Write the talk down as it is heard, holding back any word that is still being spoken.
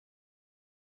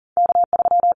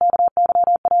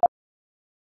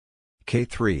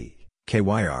K3,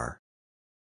 KYR.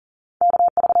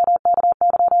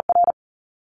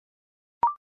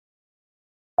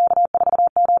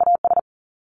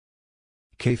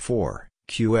 K4,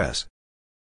 QS.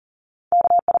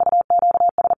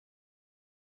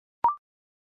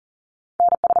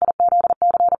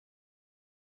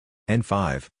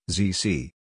 N5,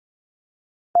 ZC.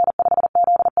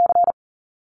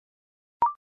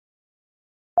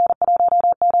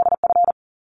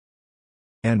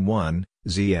 N1,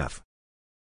 ZF.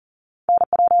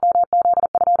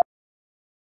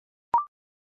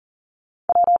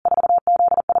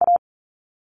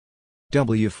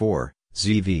 W4,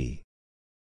 ZV.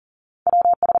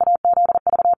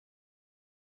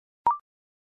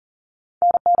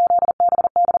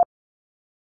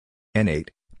 N8,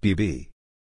 BB.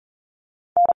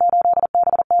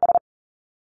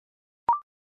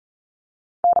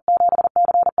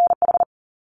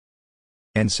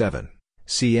 N7,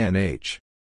 CNH.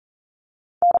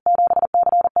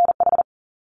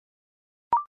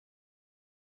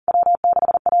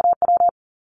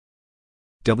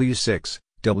 W6,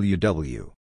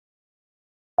 WW.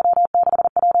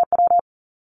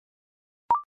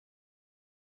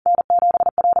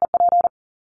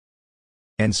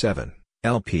 N7,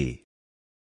 LP.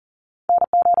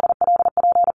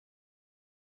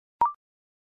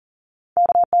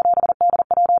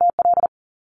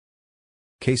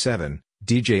 K7,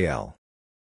 DJL.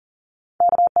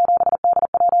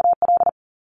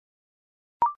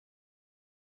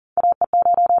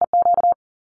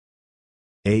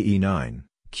 AE9,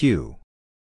 Q.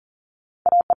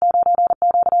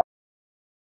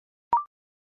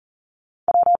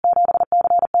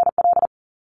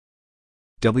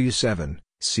 W7,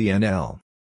 CNL.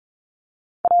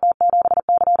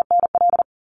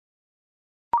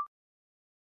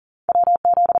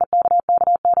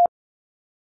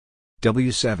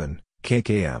 W7,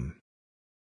 KKM.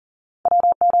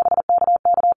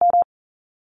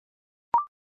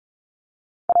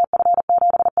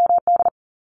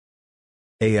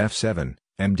 AF7,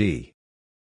 MD.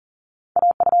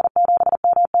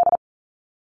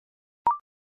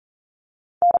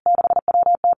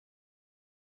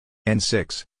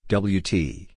 N6,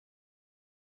 WT.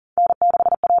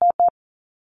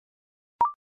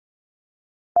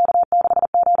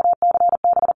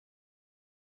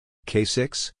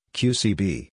 K6,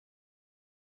 QCB.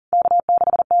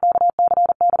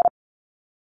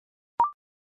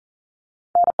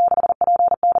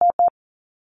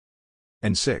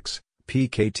 N6,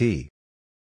 PKT.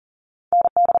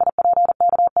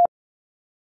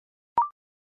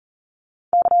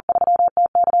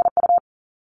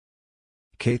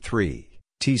 K3,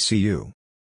 TCU.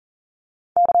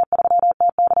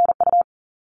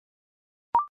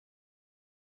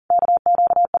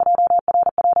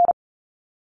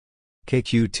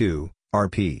 KQ2,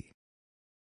 RP.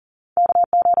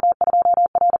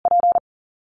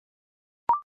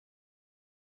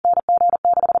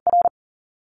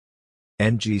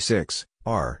 NG6,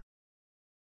 R.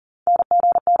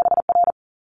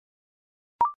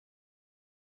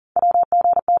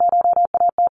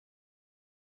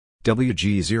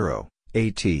 WG0,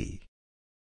 AT.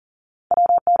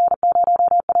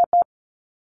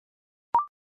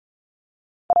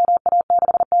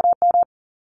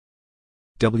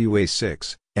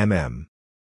 WA6, MM.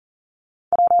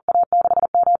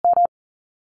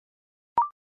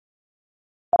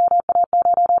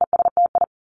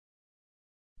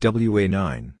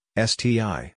 WA9,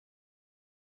 STI.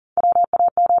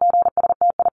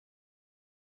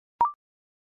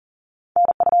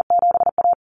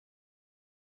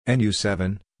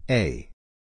 NU7, A.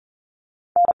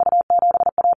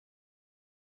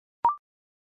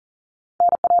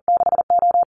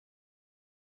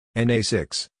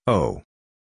 NA6, O.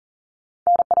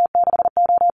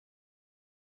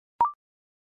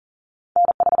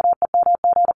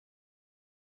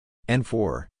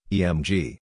 N4,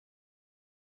 EMG.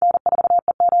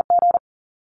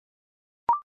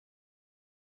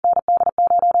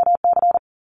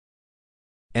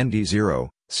 ND0,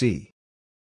 C.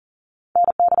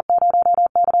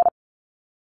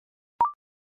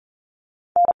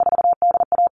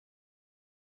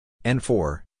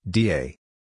 N4, DA.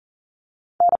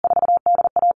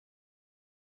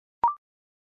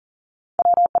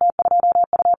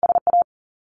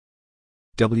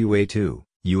 WA2,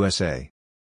 USA.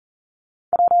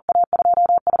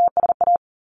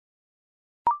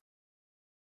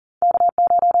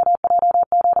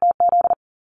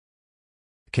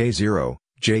 K0,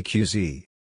 JQZ.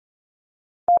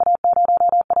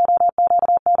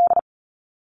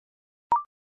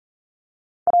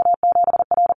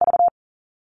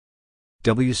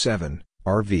 W7,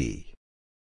 RV.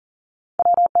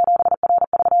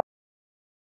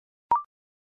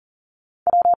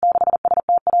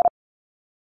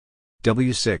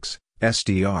 W6,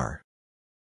 SDR.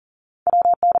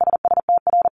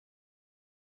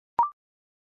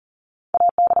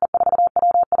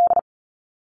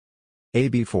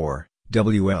 AB4,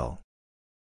 WL.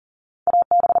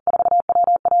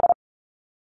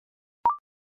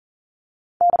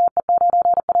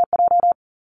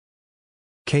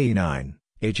 K9,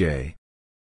 AJ.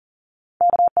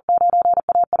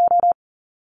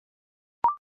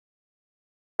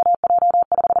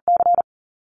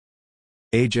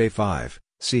 AJ5,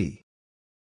 C.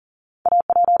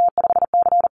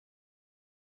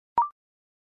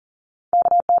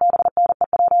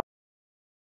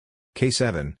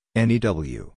 K7,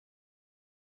 NEW.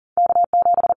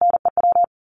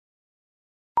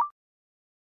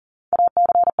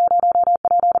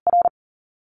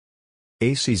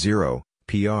 AC0,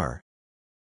 PR.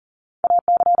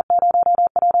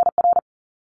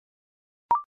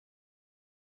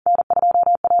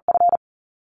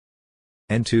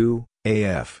 N2,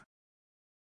 AF.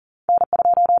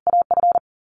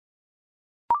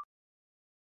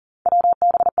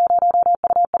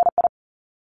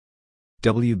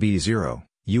 WB0,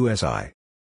 USI.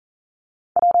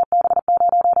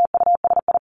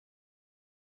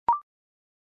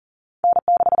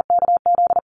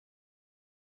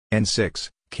 N6,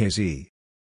 KZ.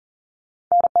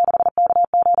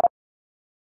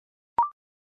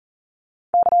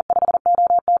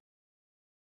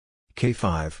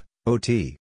 K5,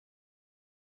 OT.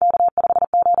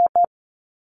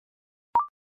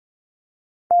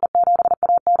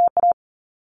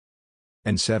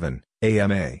 N7,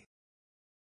 AMA.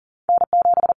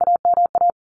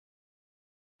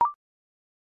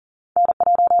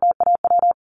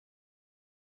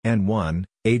 N1,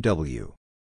 AW.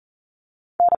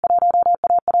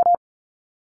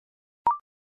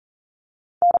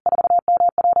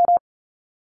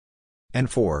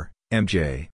 N4,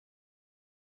 MJ.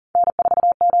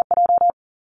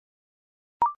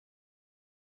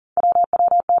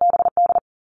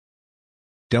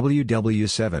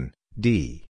 WW7,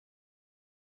 D.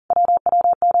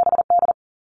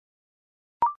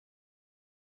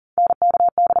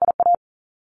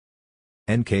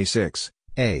 NK6,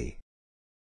 A.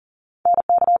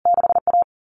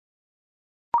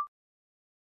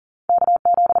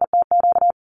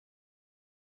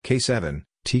 K7,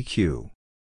 TQ.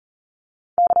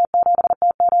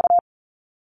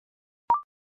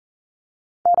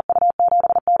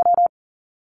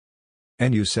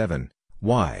 NU7,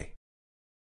 Y.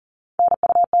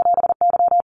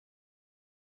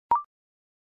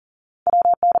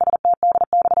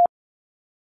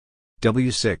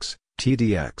 W6,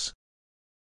 TDX.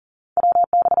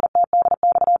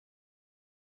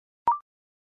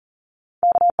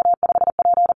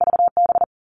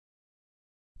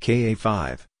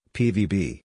 KA5,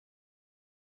 PVB.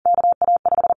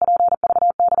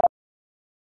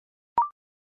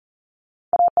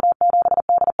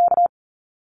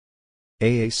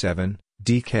 AA7,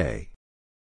 DK.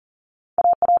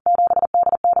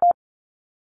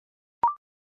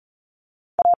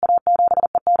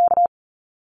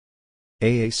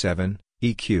 AA7,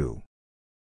 EQ.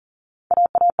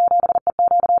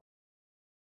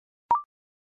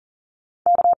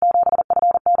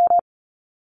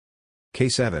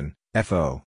 K7,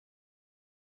 FO.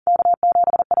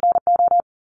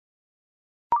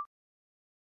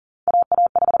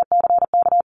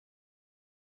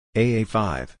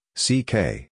 AA5,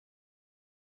 CK.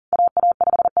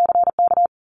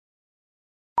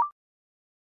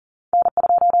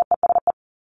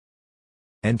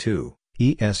 N2,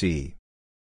 ESE.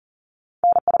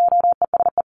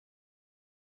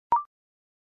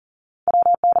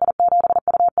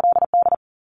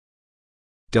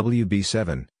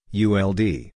 WB7,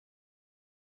 ULD.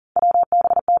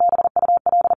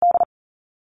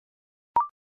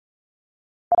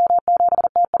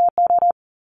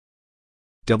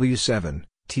 W7,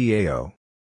 TAO.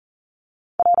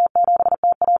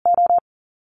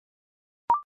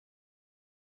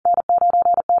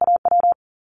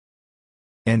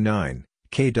 N9,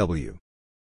 KW.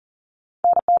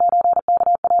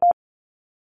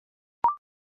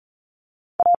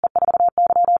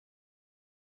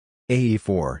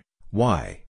 AE4,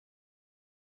 Y.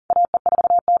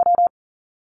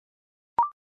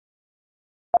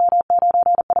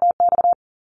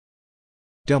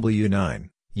 W9,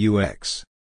 UX.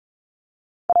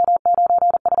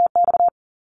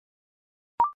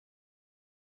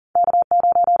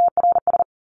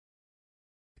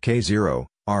 K0,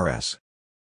 RS.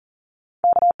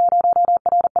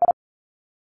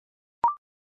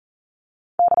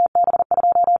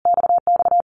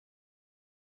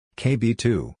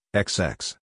 KB2,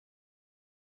 XX.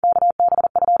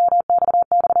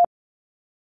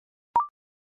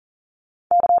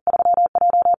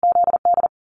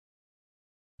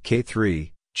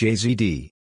 K3, JZD.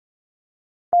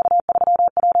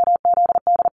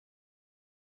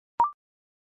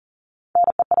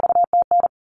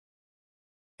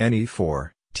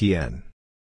 NE4, TN.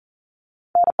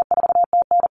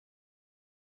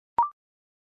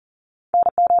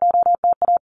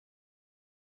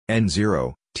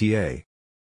 N0, TA.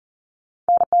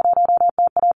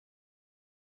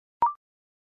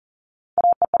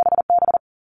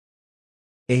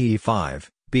 AE5,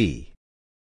 B.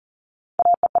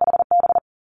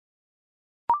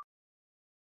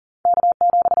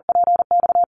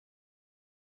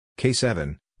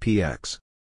 K7, PX.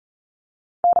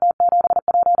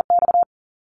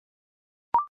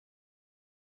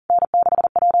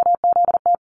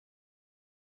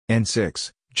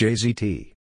 N6,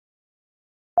 JZT.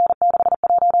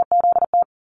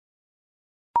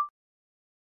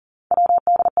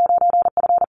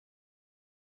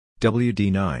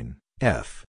 WD9,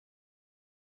 F.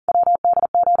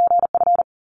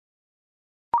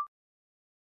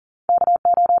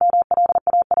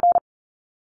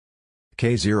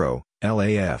 K0,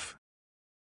 LAF.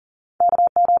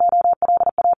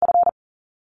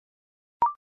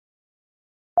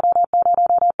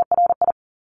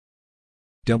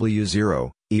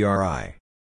 W0, ERI.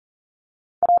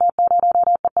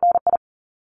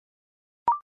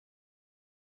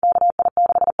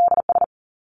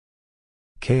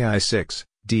 KI6,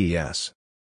 DS.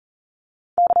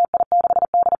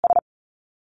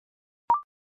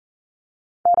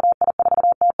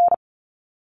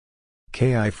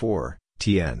 KI4,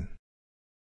 TN.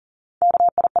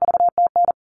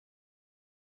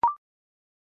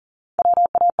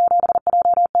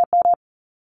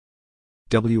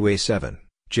 WA7,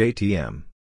 JTM.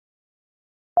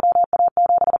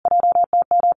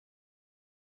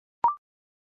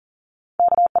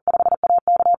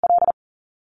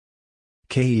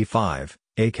 KE5,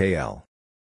 AKL.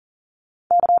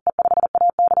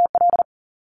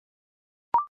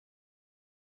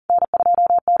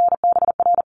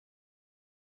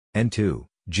 N2,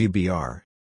 GBR.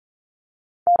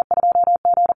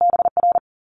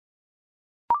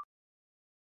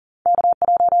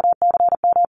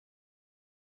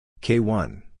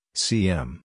 K1,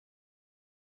 CM.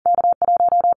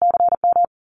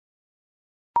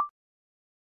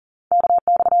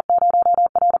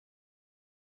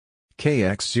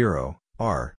 KX0,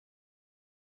 R.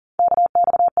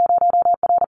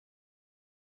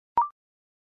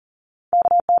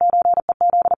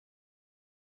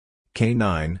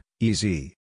 K9,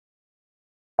 EZ.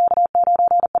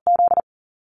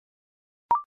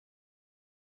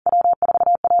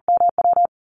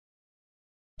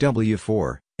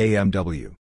 W4,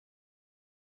 AMW.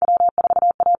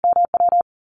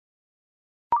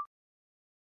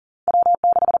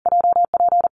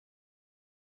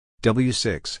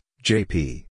 W6,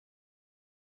 JP.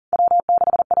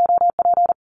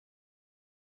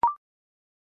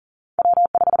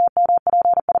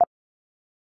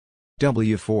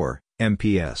 W4,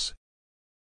 MPS.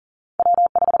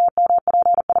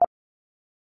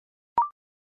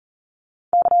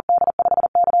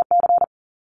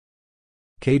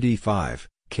 KD5,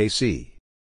 KC.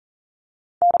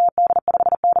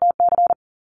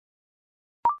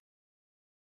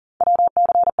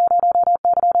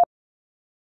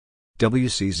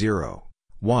 WC0,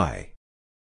 Y.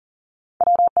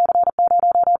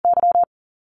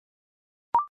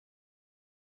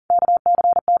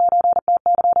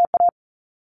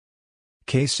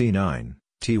 KC9,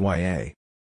 TYA.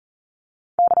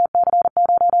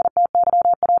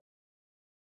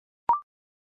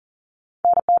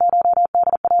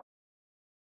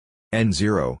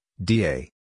 N0, DA.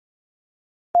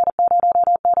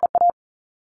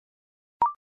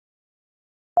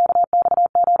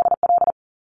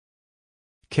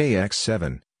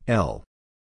 KX7, L.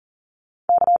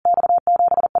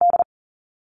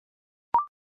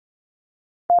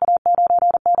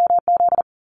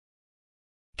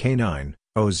 K9,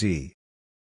 OZ.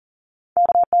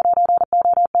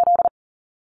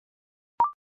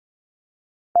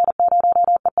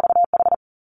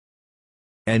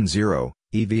 N0,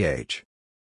 EVH.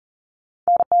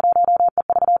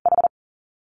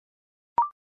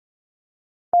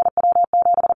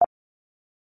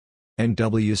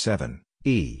 NW7,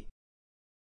 E.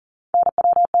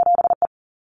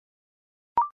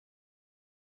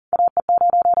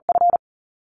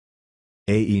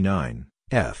 AE9,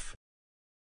 F.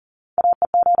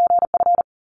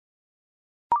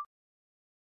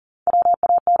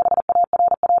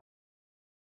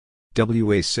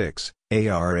 WA6,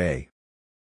 ARA.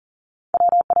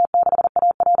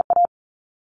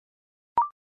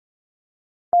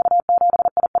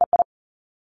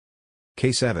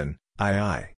 K7,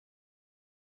 II.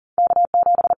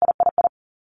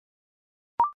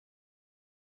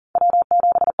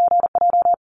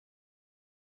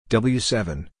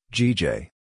 W7, GJ.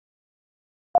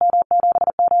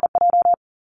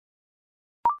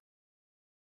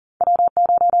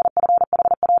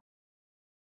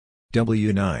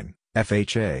 W9,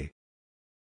 FHA.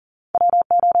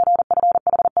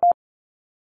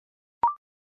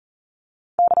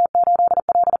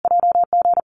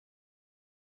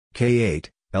 K8,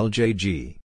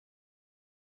 LJG.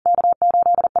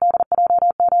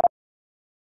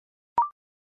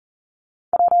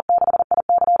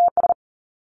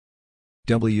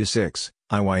 W6,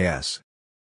 IYS.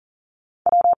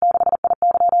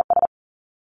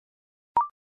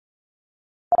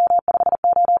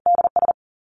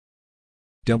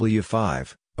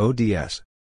 W5, ODS.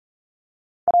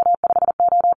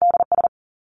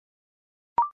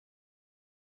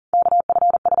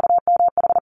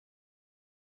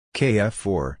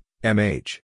 KF4,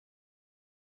 MH.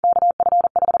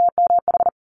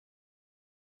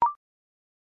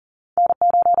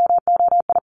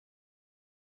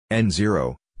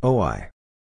 N0, OI.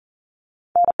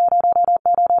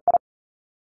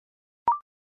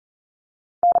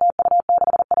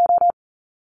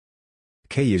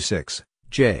 KU6,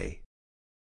 J.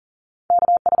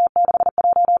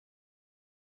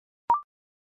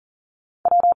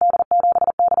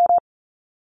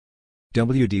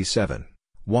 WD7,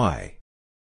 Y.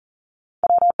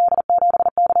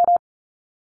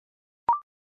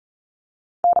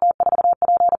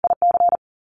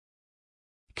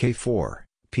 K4,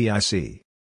 PIC.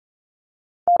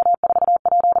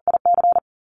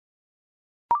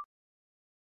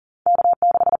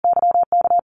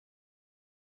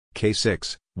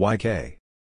 K6, YK.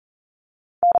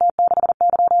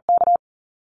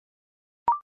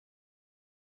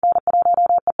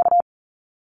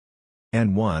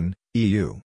 N1,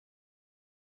 EU.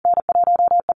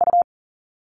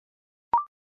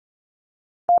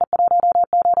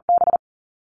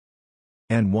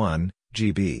 N1,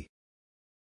 GB.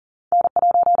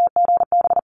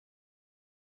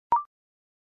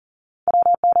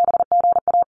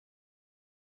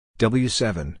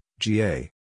 W7,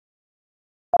 GA.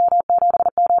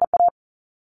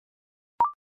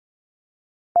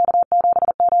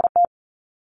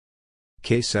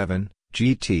 K7,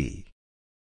 GT.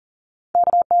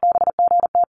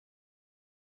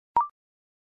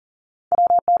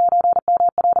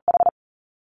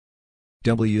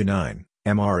 W9,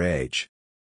 MRH.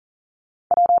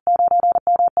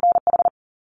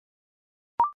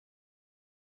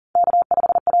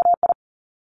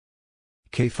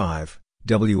 K5,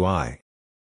 WI.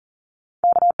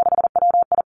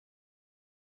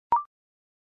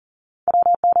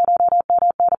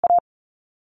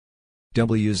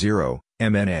 W0,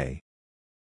 MNA.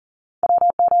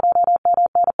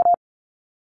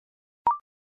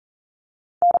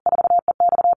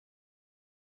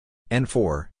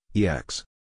 N4, EX.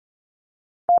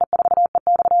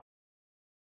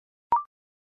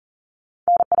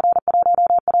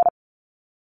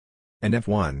 And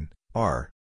F1, R.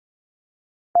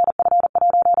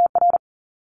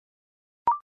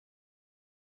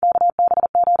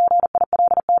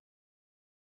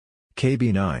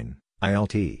 KB9,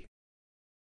 ILT.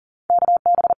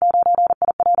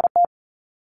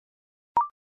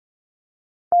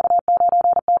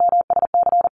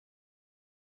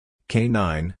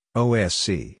 K9,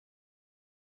 OSC.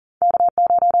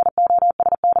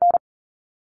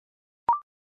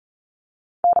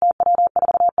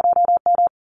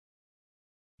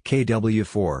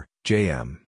 KW4,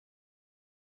 JM.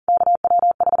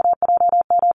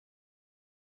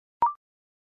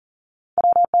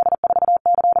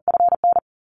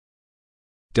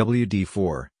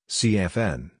 WD4,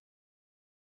 CFN.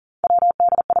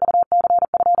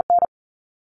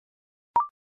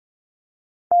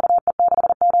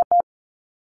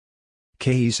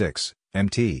 KE6,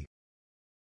 MT.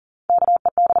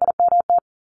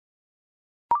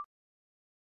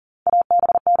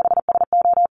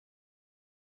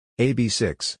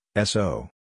 AB6, SO.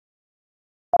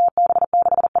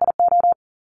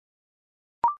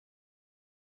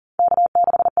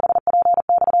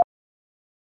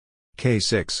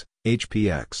 K6,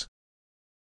 HPX.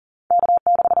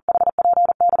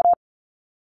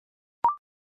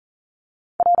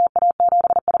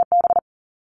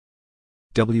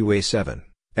 WA7,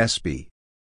 SB.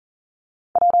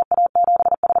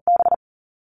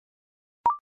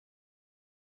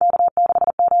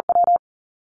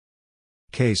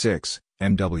 K6,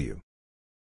 MW.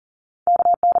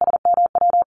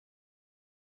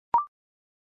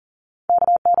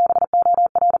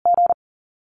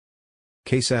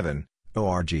 K7,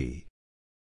 ORG.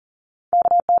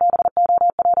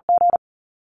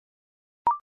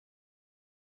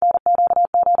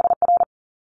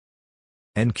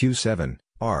 NQ7,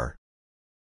 R.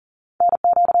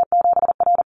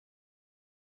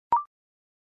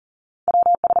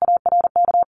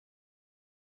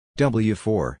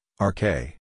 W4,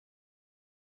 RK.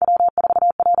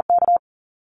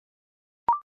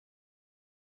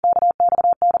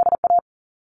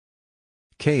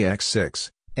 KX6,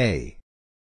 A.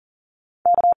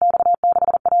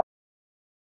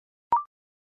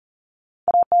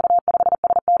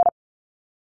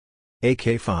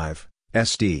 AK5,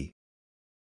 SD.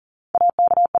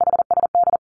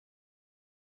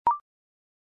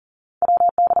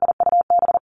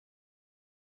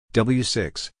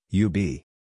 W6, UB.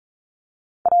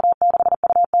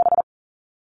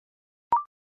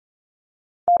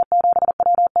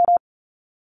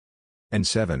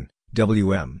 N7,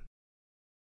 WM.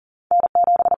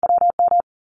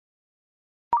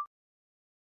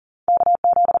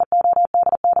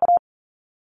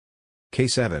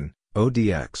 K7,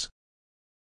 ODX.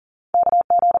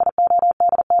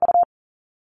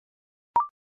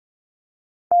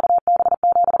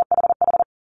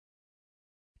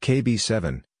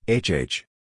 KB7, HH.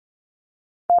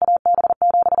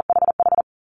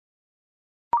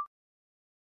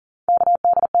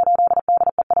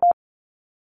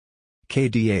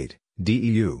 KD8,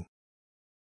 DEU.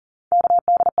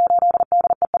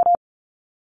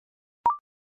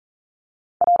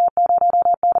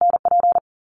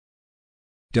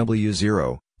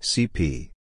 W0,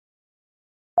 CP.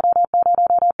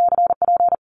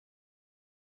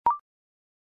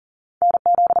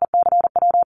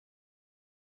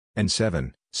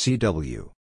 N7,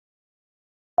 CW.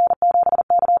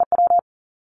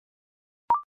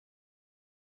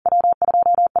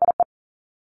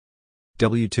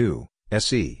 W2,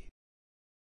 SE.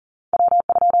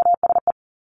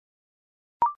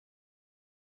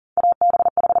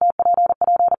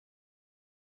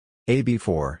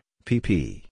 AB4,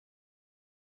 PP.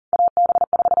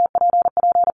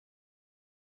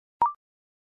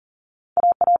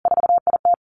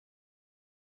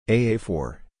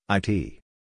 AA4, IT.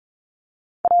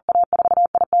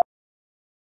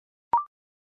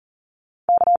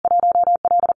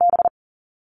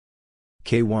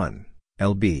 K1,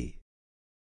 LB.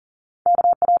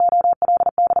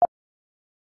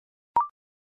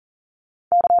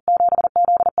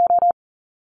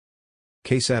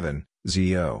 K7,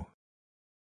 ZO.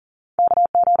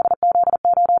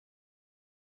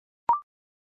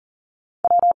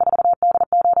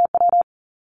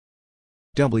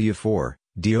 W4,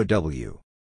 DOW.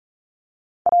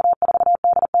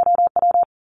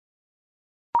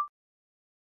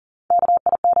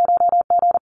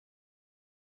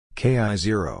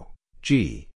 KI0,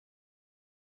 G.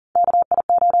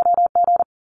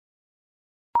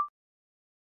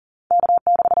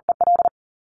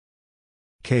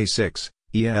 K6,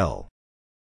 EL.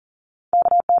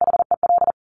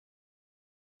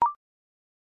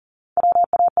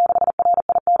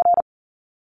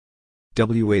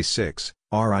 WA6,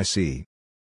 RIC.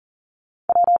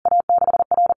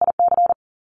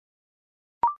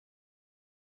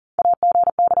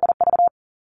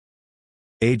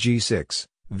 AG6,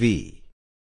 V.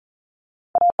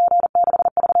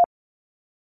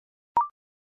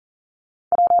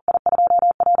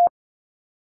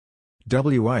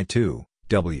 WI2,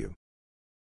 W.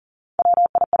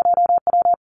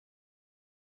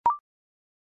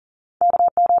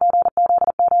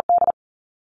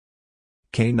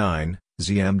 K9,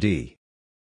 ZMD.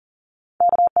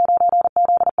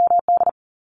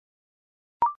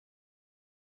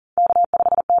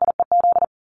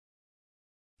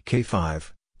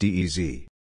 K5, DEZ.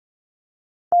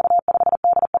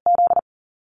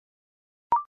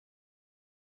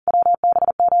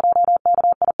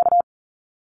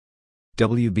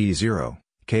 WB0,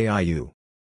 KIU.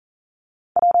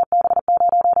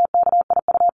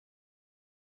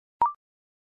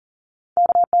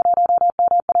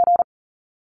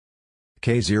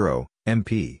 K0,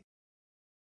 MP.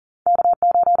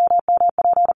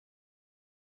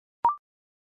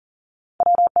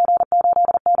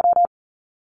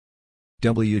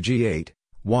 WG8,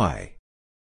 Y.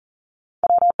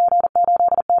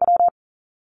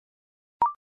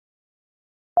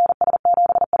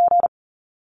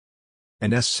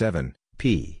 And S7,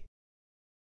 P.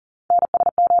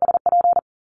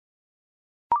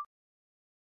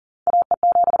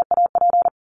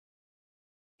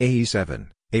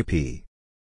 AE7, AP.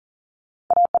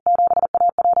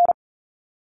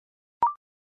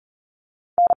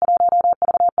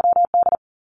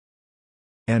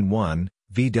 N1,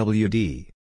 VWD.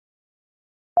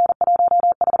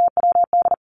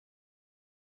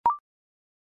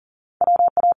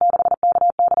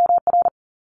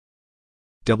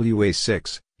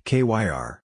 WA6,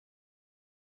 KYR.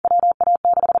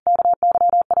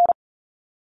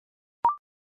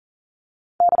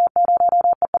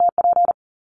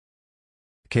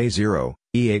 K0,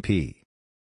 EAP.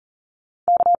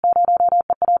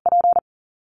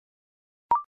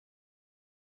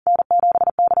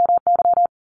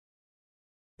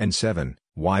 N7,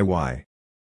 YY.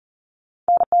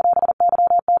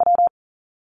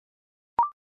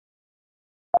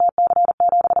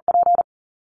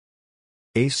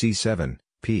 AC7,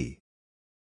 P.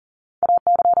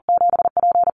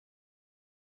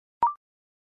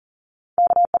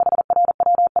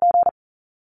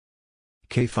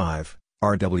 K5,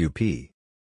 RWP.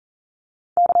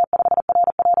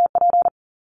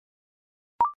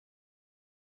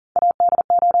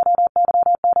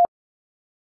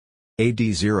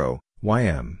 AD0,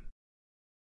 YM.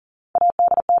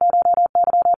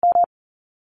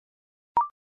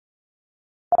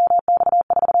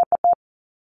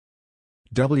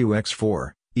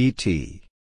 WX4, ET.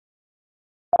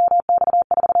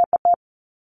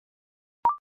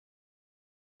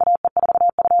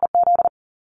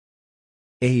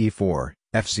 AE4,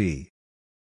 FC.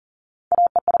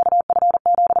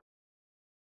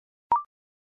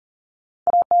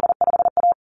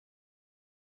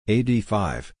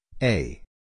 AD5, A.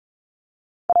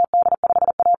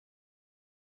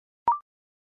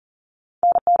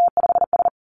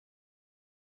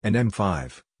 And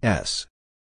M5, S.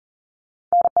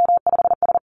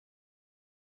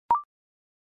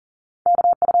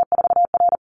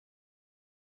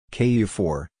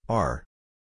 KU4, R.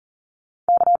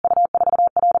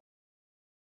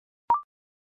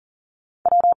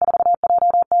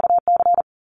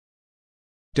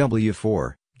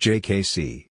 W4,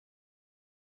 JKC.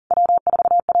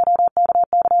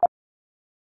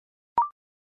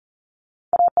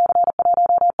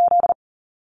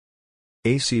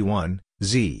 AC1,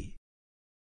 Z.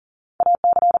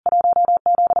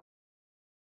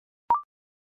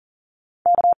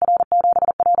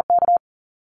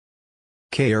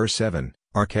 KR7,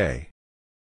 RK.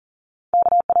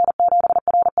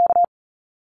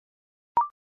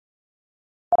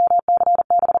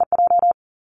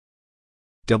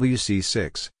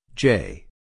 WC6, J.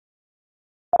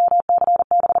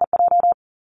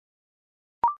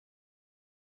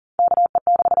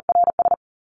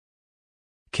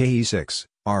 KE6,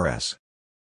 RS.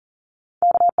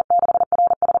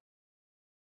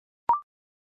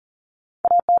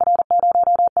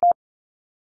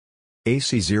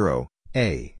 AC0,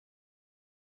 A.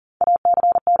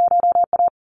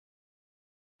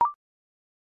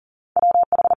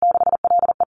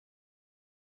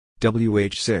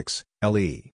 WH6,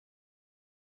 LE.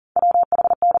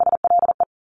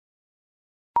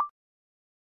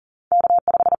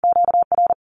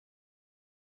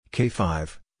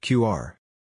 K5, QR.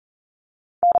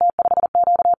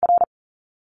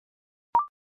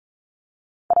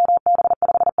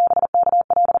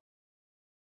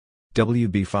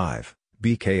 WB5,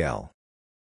 BKL.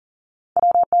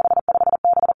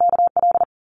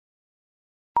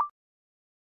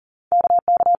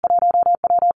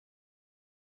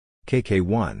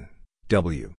 KK1,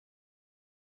 W.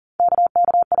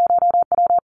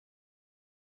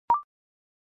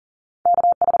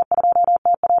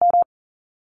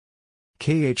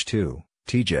 KH2,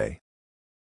 TJ.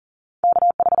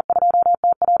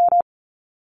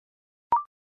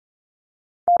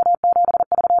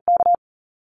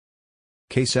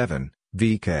 K7,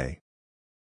 VK.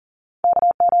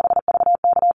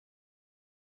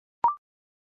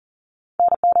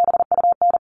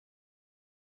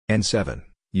 N7,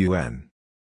 UN.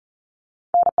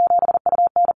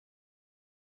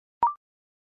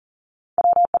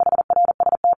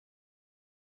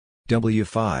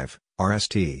 W5,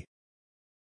 RST.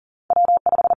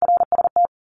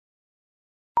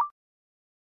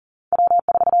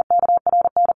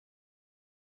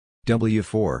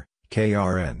 W4,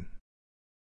 KRN.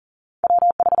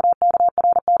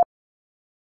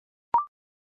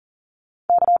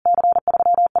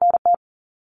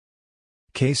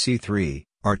 KC3,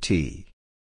 RT.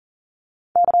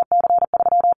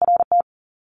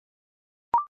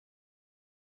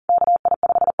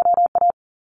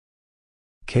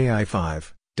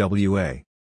 KI5, WA.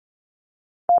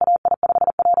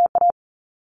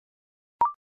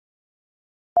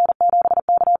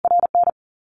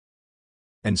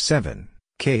 and 7,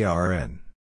 KRN.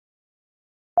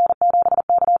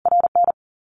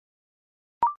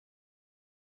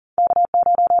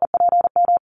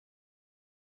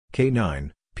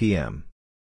 K9, PM.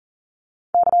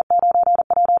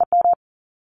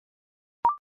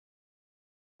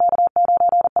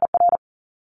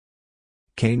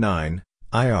 K9,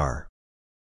 IR.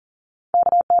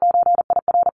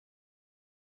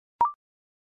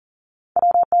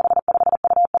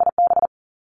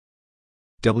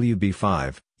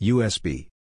 WB5, USB.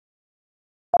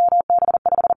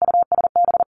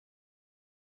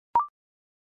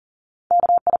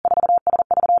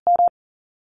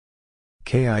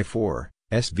 KI4,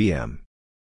 SVM.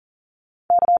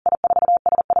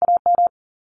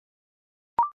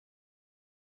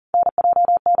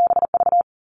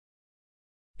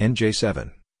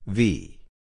 NJ7, V.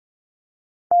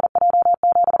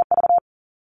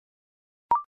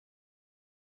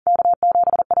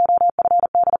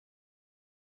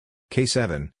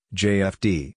 K7,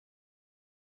 JFD.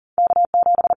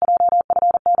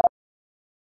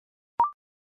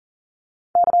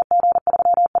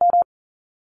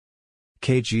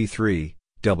 KG3,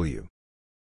 W.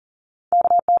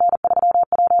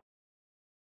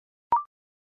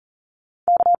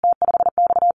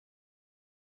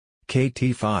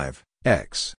 KT5,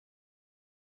 X.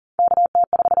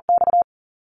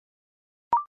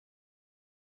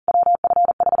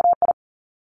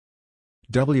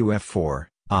 WF4,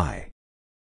 I.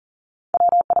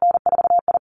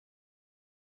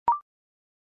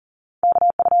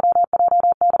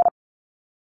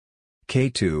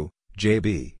 K2,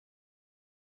 JB.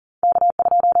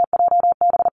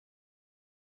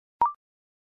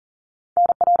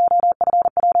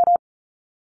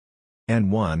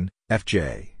 N1,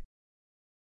 FJ.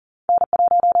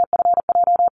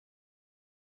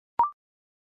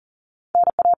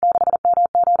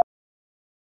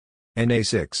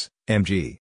 NA6,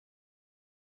 MG.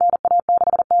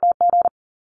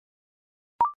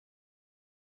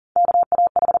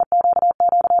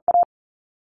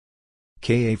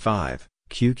 KA5,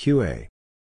 QQA.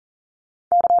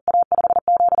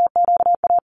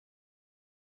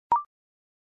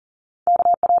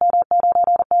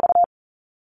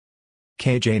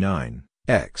 KJ9,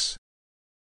 X.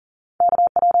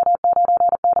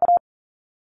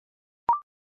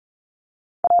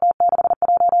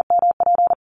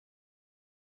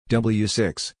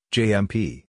 W6,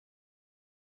 JMP.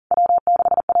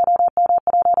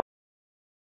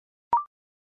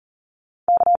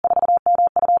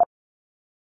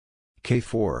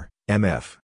 K4,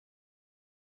 MF.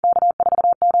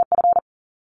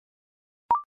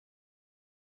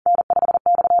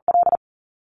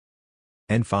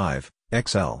 N5,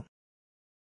 XL.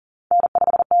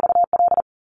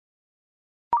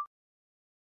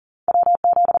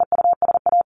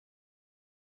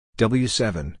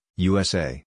 W7,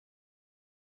 USA.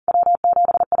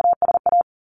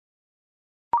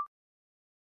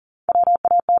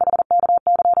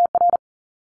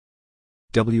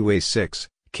 WA6,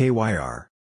 KYR.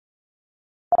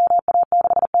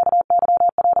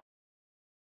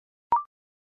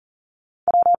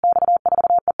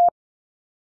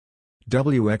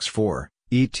 WX4,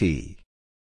 ET.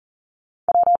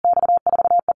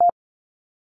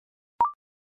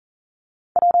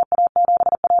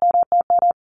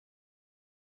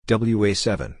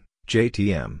 WA7,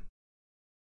 JTM.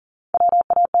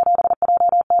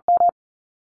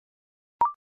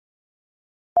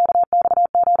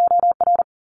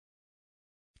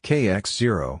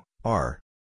 KX0, R.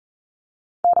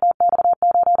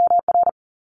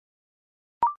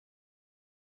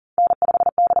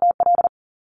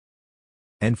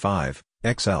 N5,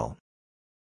 XL.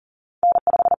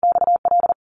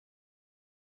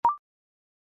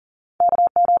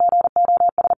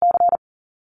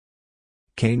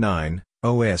 K9,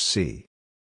 OSC.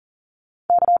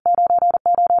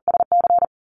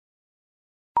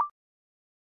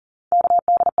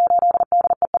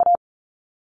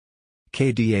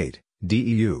 KD8,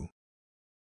 DEU.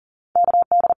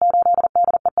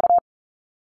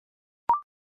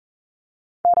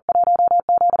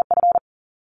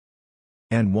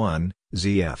 N1,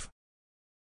 ZF.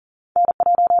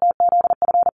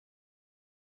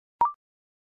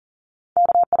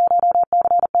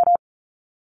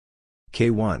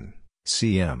 K1,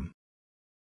 CM.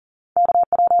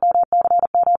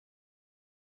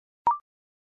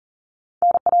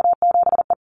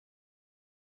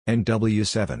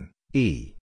 NW7,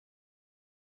 E.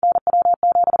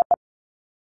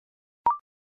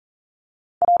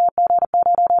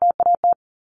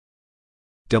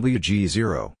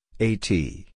 WG0, AT.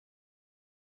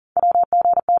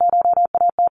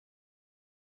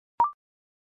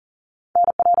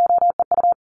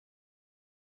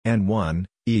 N1,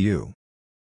 EU.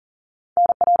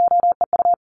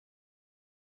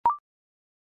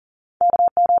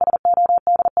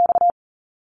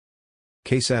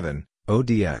 K7,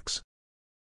 ODX.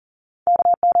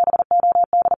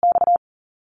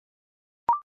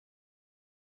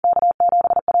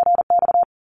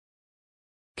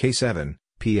 K7,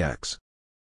 PX.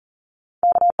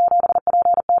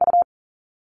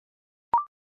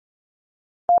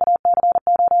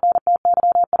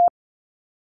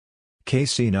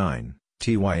 KC9,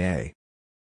 TYA.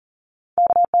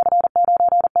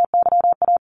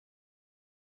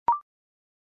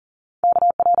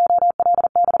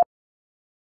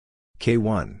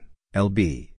 K1,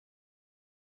 LB.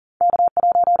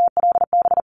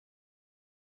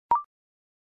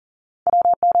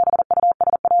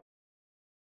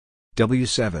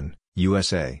 W7,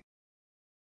 USA.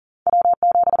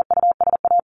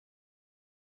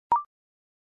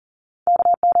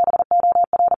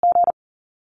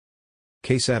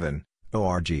 K7,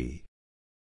 ORG.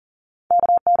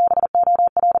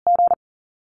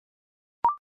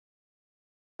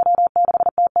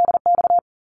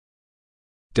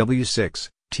 W6,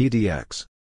 TDX.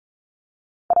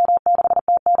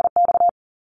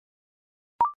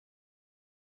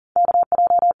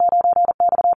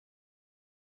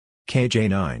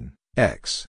 KJ9,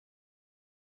 X.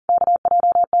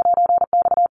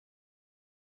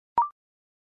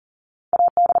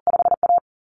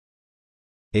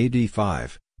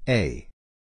 AD5, A.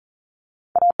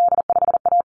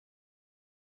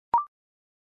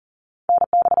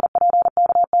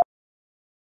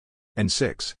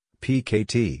 N6,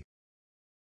 PKT.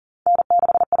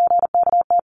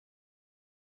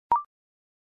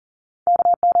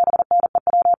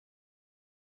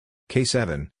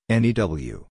 K7,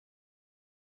 NEW.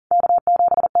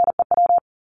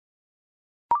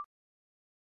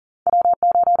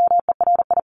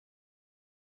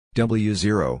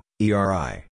 W0,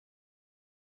 ERI.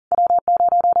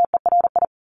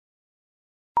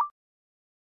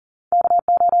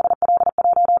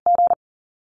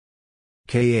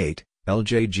 K8,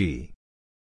 LJG.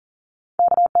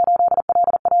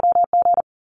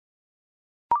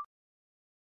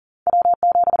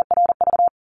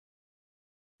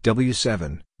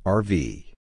 W7,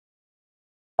 RV.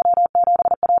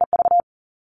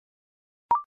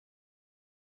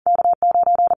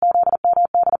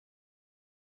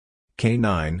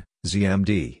 K9,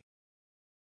 ZMD.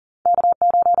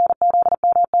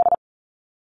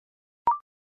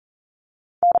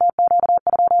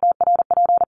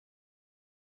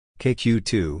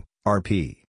 KQ2,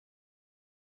 RP.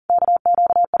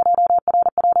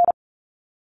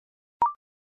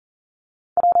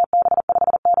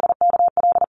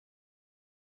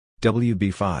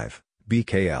 WB5,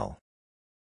 BKL.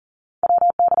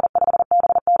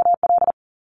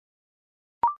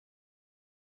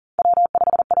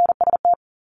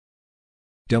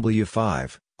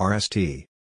 W5, RST.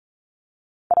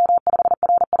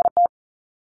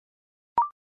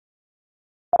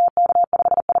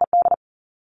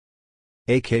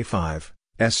 AK5,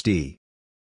 SD.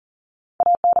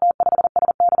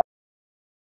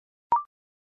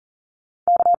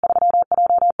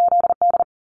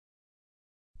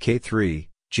 K3,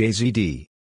 JZD.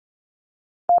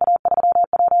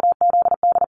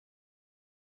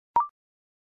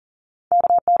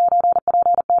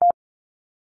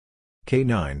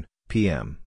 K9,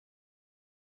 PM.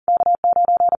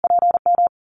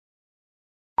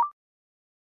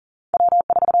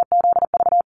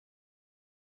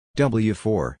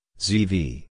 W4,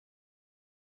 ZV.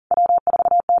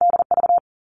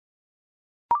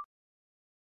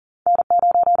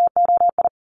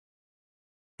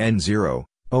 N0,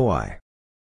 OI.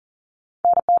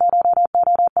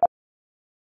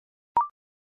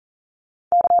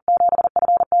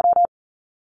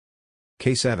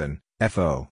 K7,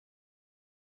 FO.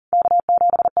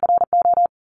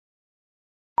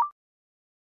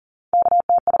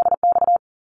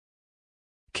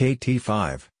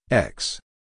 KT5, X.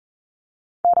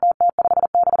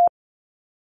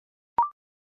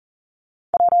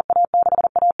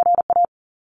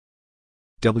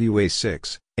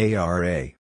 WA6,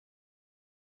 ARA.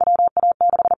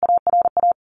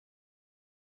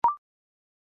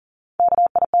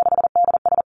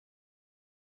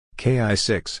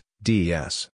 KI6,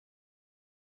 DS.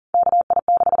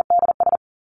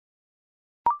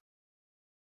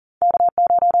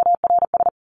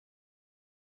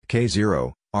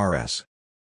 K0, RS.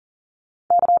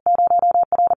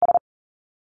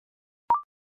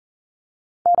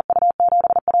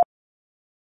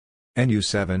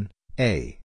 NU7,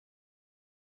 A.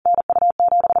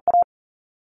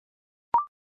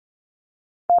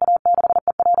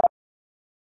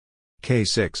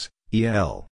 K6,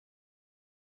 EL.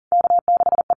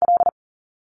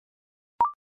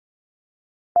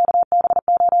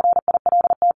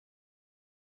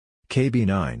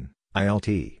 KB9,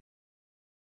 ILT.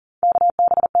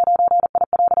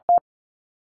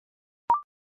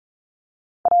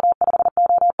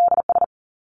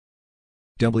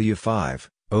 W5,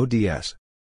 ODS.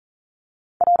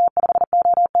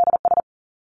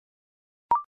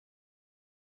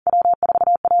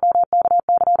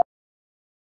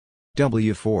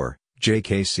 W4,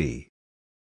 JKC.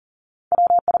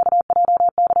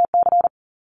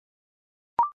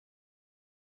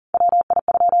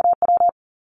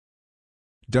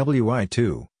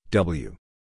 WI2, W.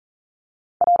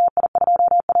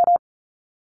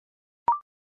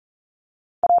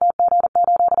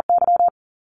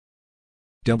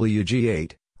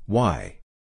 WG8, Y.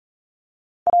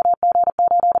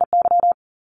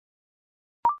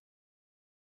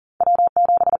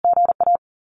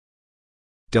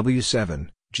 W7,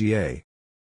 GA.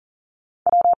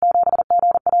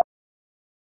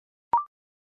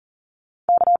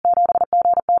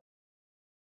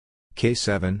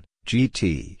 K7,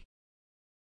 GT.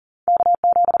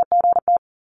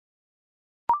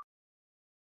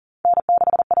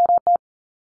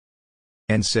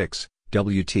 N6,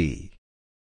 WT.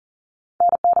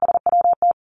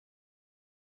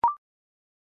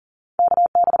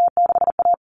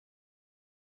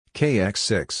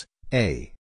 KX6,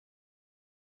 A.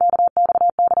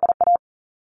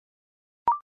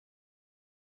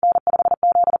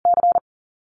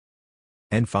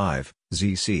 N5,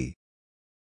 ZC.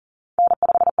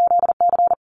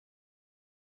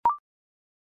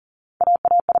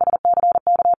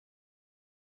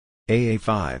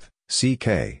 AA5,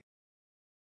 CK.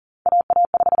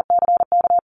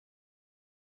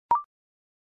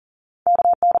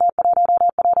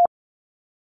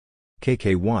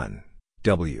 KK1,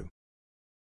 W.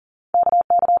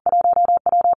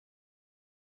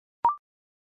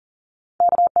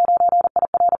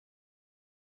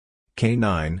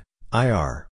 K9,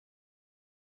 IR.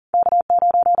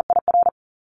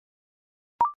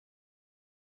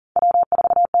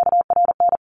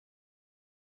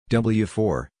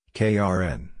 W4,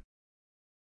 KRN.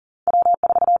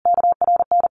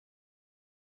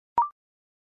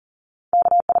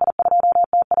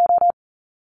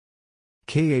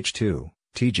 KH2,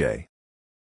 TJ.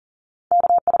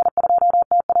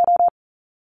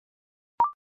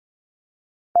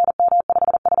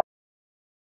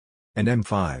 And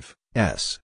M5,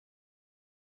 S.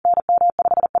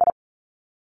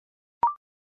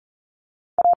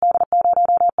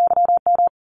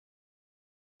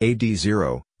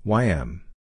 AD0, YM.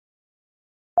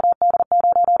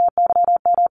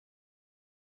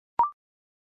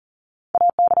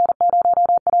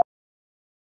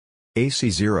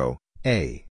 AC0,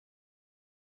 A.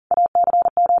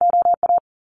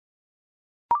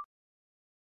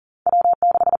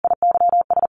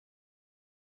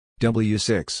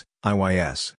 W6,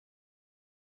 IYS.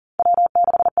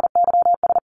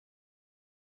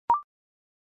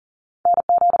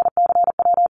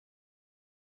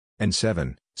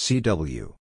 N7,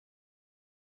 CW.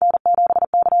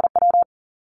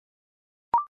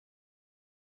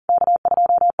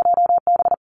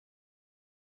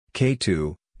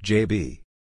 K2, JB.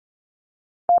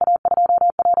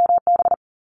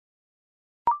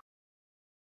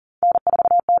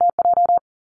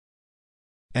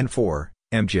 N4,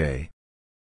 MJ.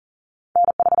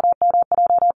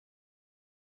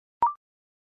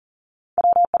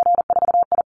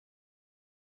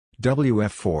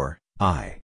 WF4,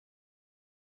 I.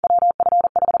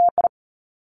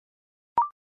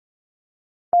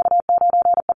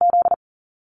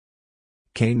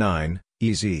 K9,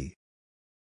 EZ.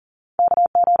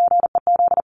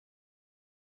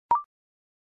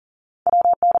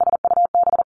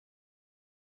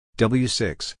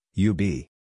 W6, UB.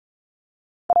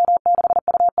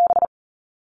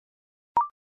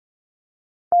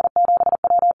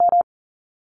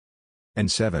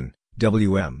 N7,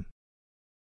 WM.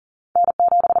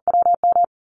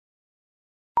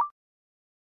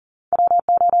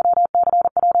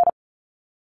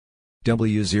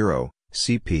 W0,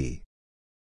 CP.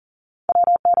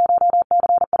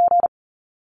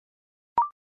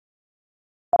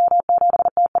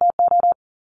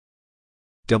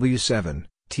 W7,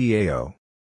 TAO.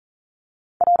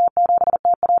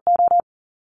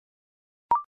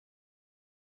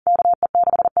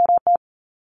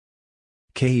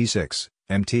 KE6,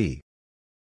 MT.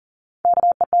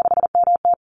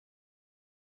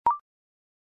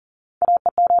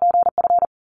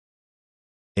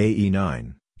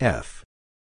 AE9, F.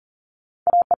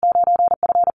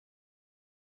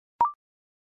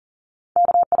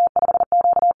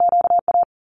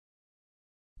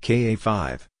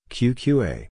 KA5,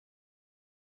 QQA.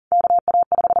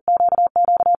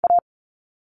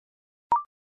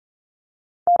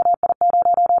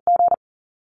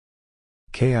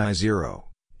 KI0,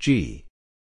 G.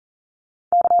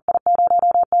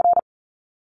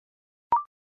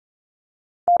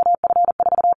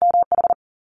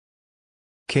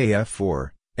 KF4,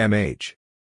 MH.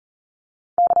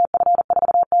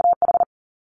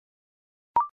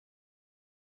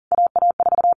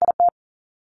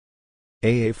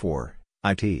 AA4,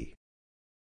 IT.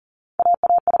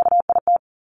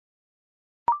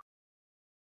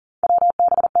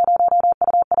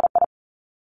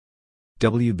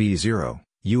 WB0,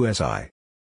 USI.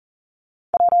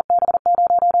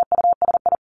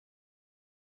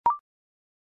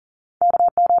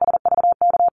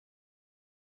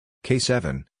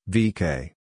 K7,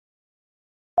 VK.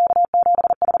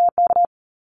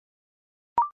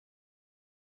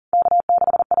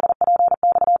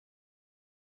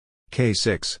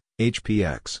 K6,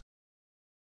 HPX.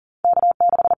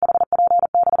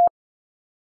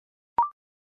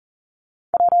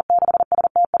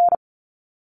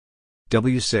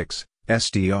 W6,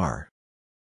 SDR.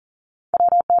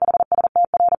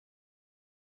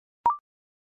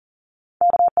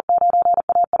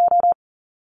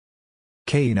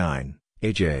 K9,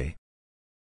 AJ.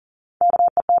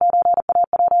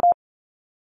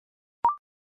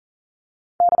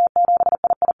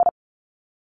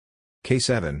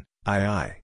 K7,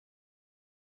 II.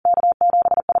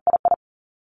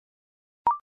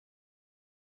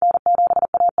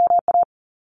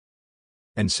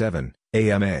 N7,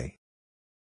 AMA.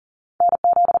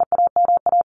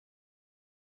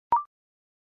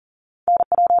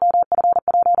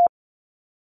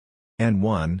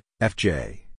 N1,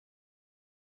 FJ.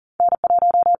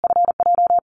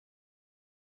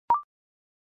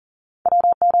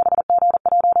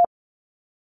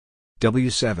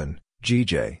 W7,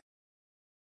 GJ.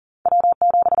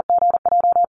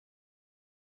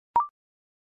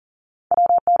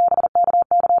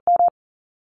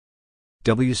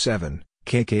 W7,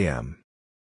 KKM.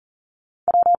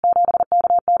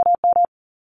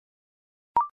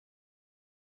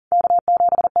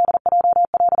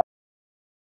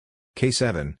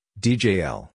 K7,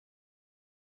 DJL.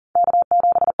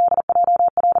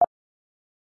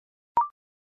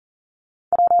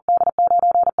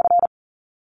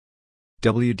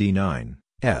 WD9,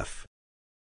 F.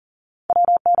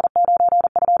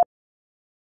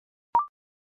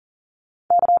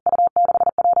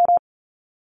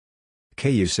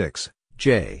 KU6,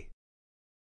 J.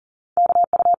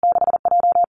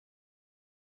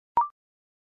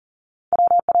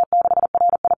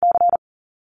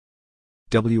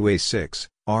 WA6,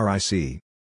 RIC.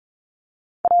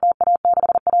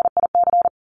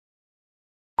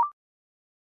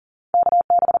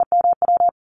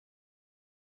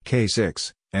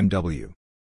 K6, MW.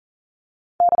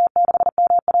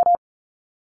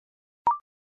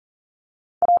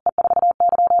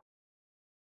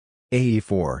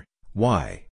 AE4,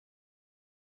 Y.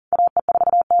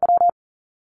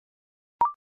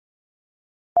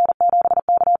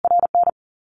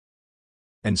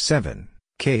 And 7,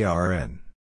 KRN.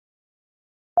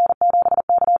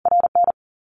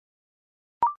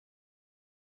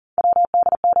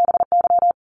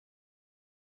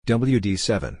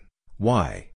 WD7,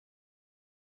 Y.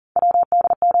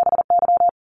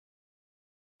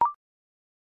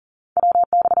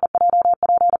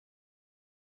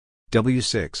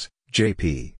 W6,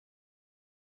 JP.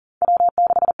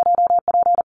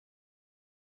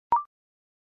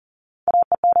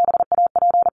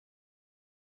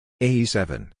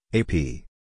 AE7, AP.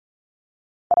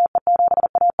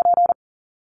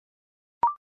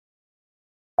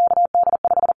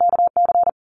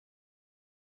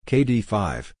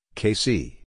 KD5,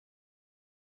 KC.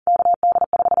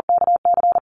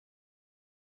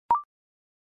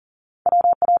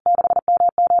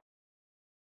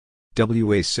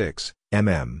 WA6,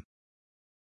 MM.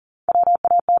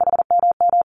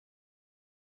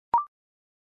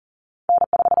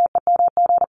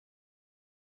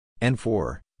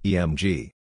 N4,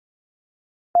 EMG.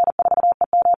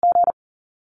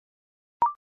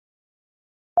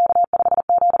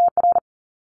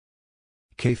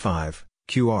 K5,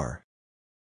 QR.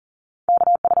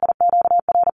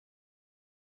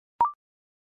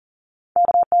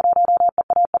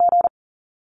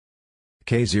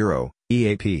 K0,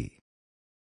 EAP.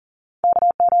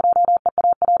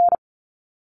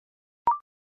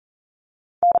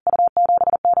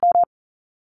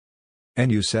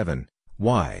 NU7,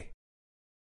 Y.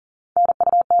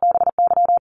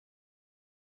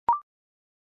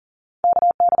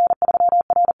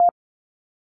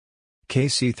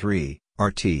 KC3,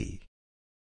 RT.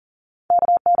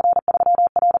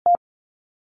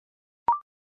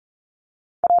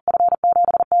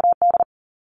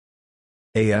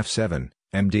 AF7,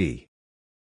 MD.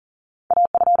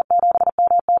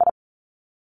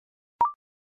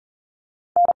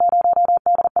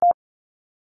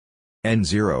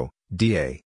 N0,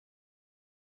 DA.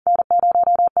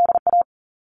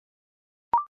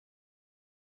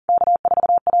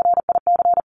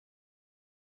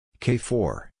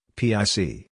 K4,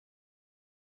 PIC.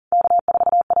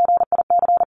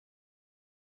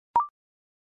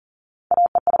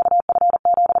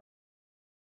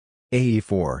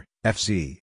 AE4,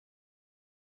 FZ.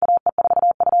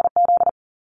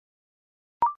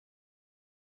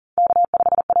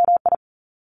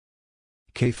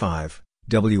 K5,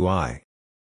 WI.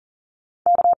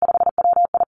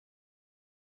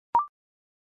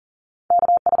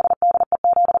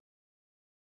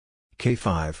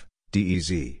 K5,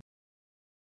 DEZ.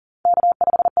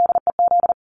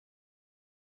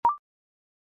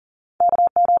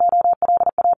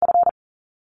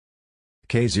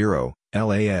 K0,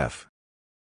 LAF.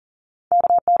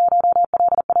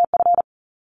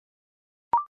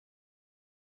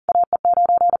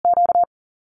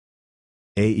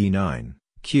 AE9,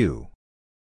 Q.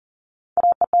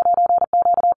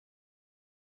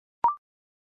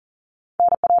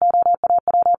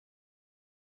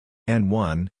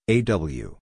 N1,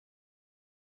 AW.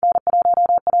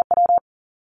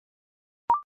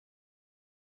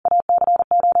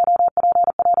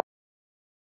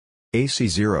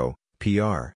 AC0,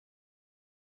 PR.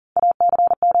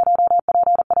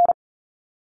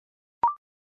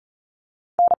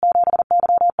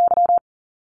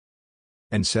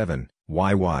 N7,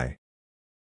 YY.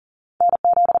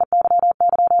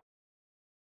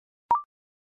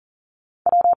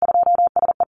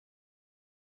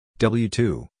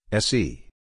 W2, SE.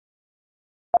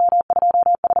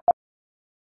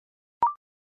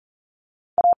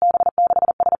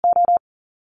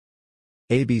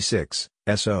 AB6,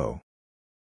 SO.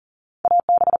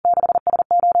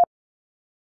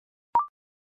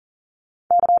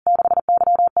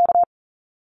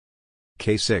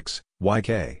 K6,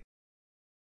 YK.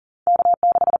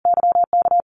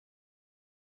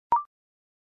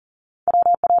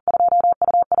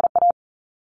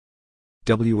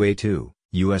 WA2,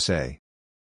 USA.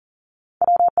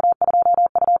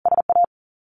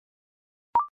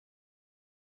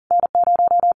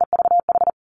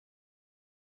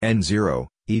 N0,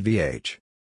 EVH.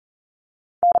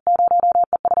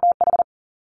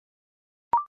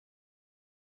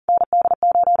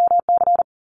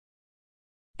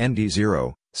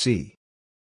 ND0, C.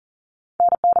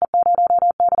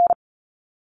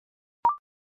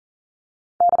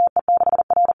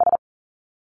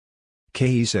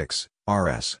 KE6,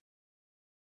 RS.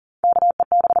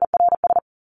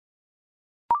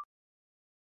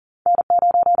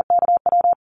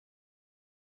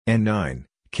 N9,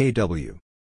 KW.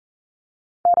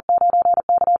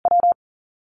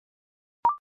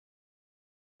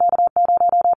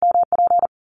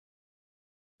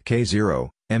 K0,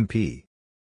 MP.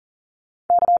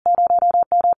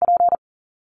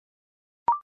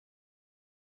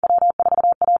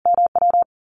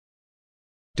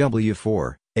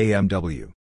 W4,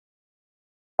 AMW.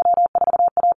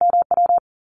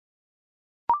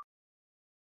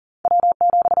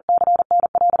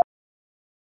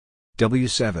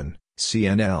 W7,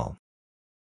 CNL.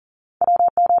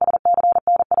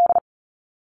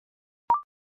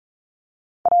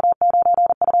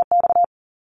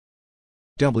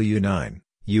 W9,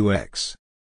 UX.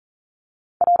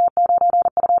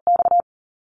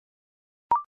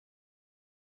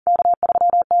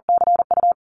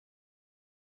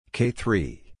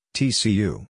 K3,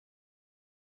 TCU.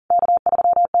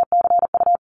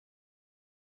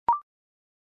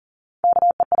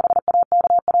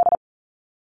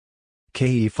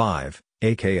 KE5,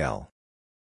 AKL.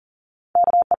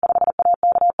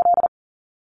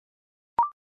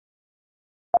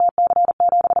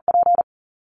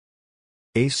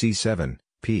 AC7,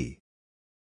 P.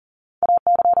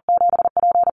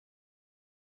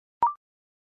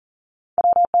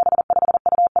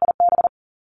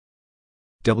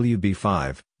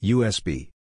 WB5, USB.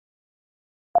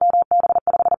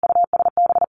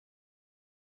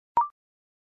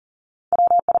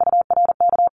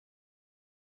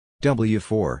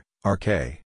 W4,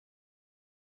 RK.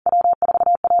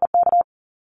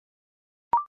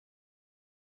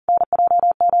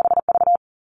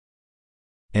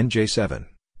 NJ7,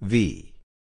 V.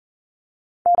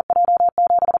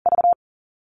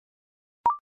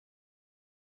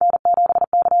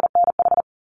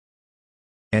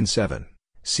 N7,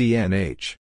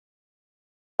 CNH.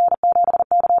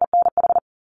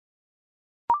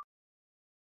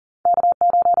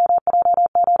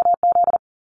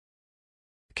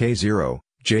 K0,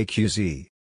 JQZ.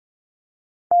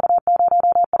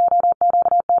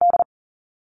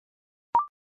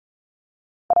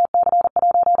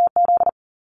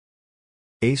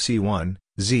 AC1,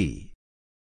 Z.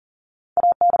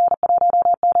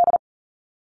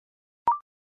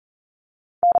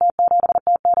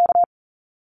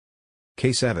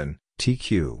 K7,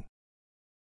 TQ.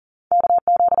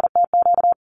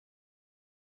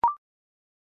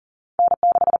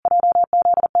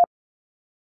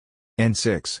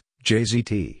 N6,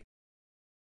 JZT.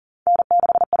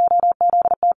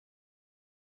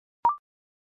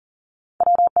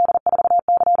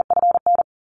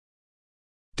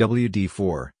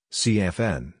 WD4,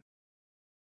 CFN.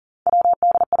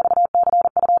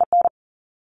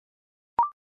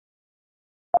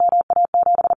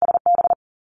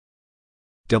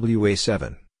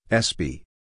 WA7, SB.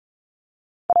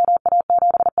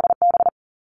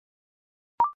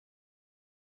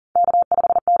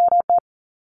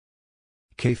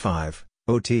 K5,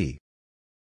 OT.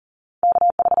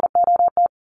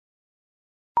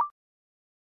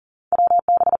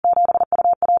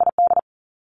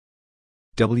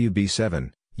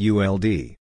 WB7,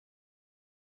 ULD.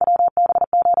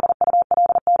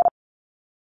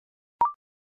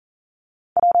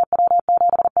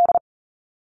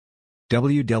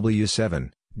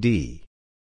 WW7, D.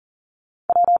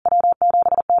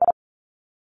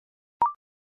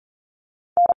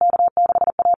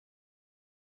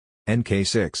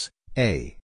 NK6,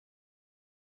 A.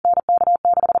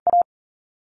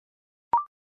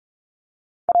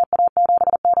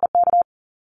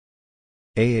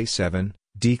 AA7,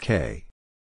 DK.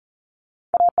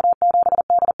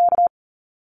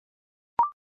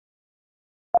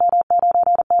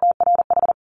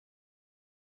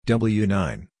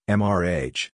 W9,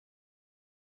 MRH.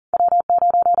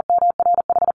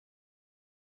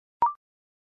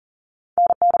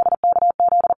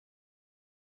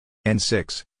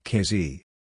 N6, KZ.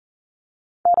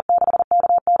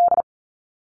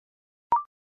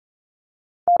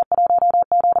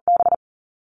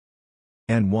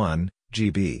 N1,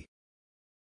 GB.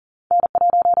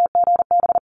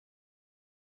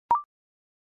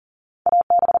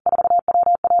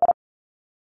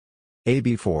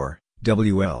 AB4,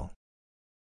 WL.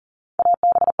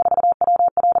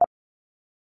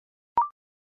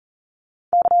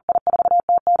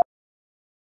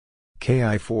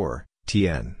 KI4,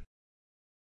 TN.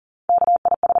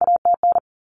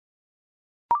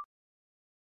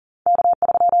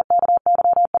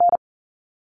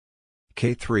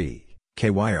 K3,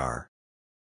 KYR.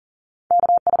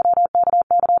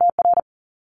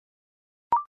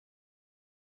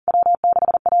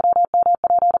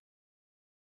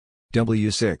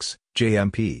 W6,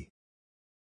 JMP.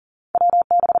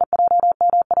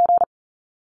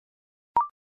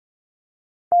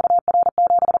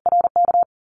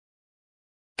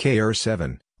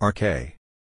 KR7, RK.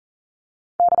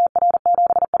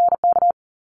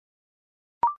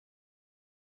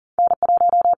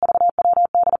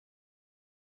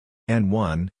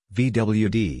 N1,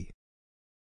 VWD.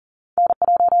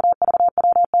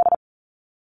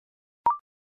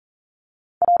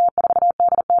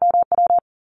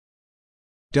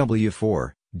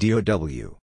 W4,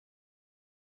 DOW.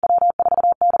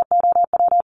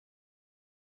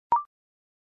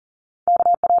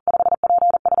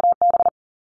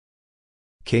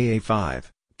 KA5,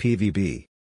 PVB.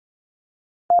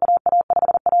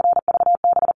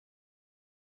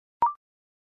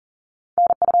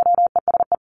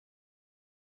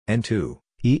 N2,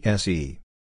 ESE.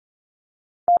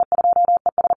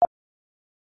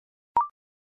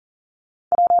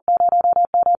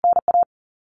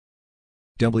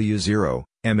 W0,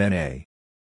 MNA.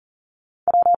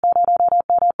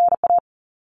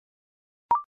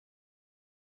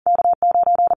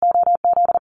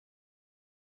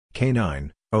 K9,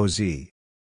 OZ.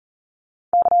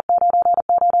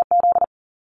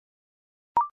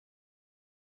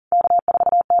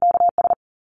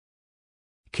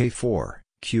 K4,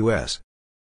 QS.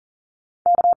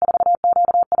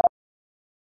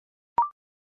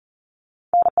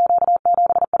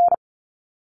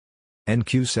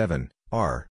 NQ7,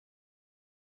 R.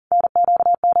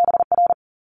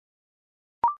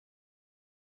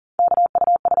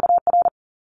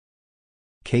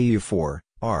 KU4,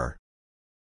 R.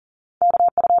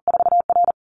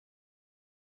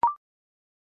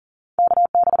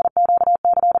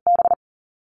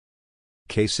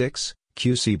 K6,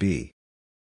 QCB.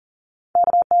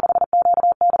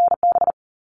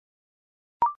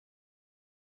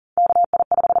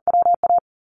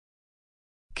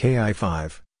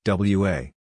 KI5, WA.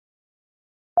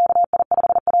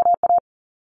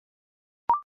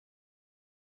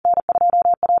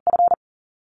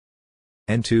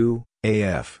 N2,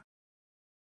 AF.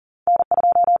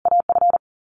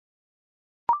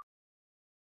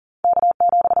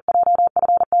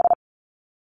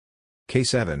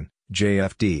 K7,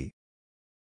 JFD.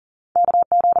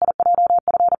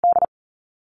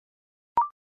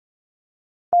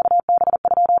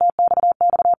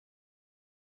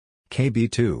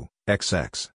 KB2,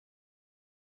 XX.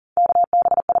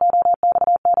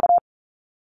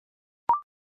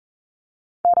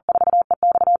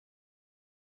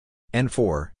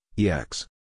 N4, EX.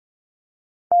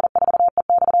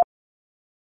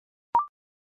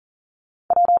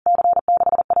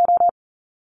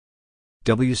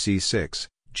 WC6,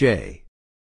 J.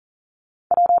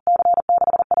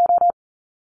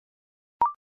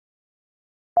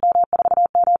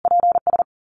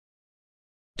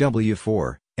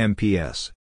 W4,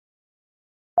 MPS.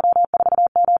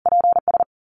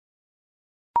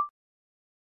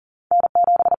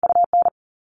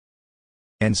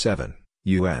 N7,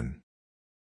 UN.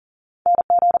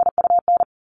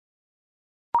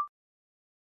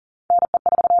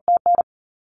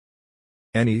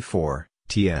 NE4,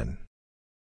 TN.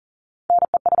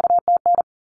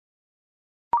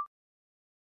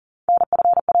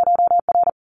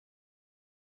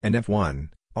 And F1,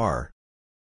 R.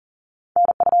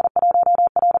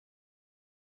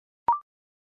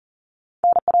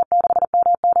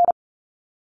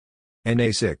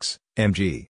 NA6,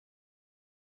 MG.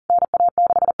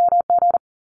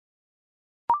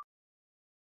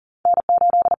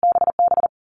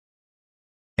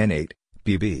 N8,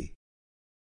 BB.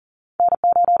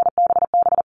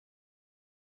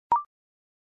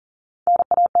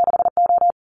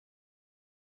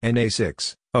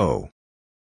 NA6, O.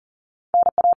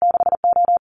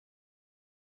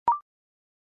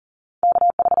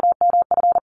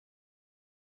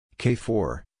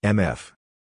 K4, MF.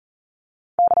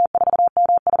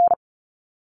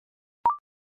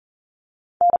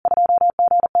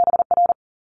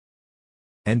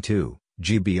 N2,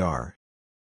 GBR.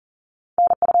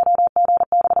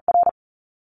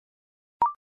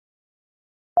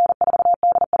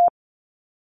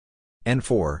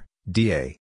 N4,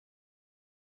 DA.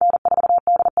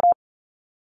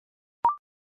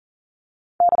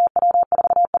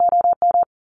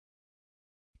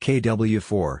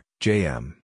 KW4,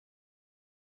 JM.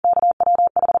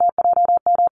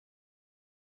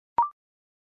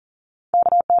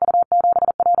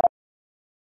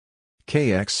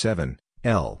 KX7,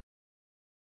 L.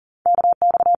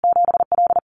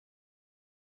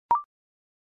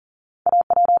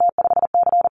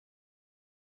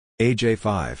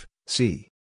 AJ5, C.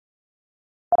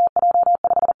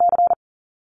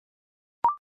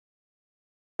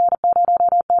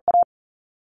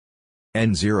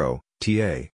 N0,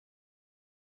 TA.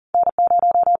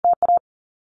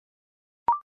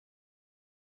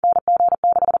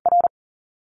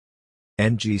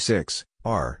 NG6,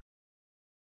 R.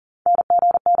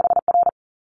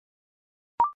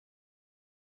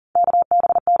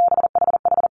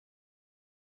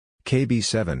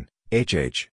 KB7,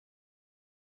 HH.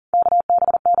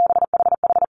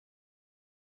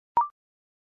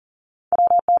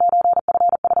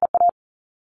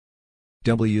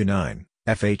 W9,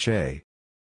 FHA.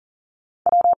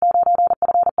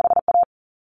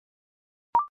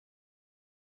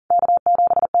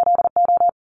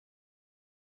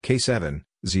 K7,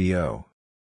 ZO.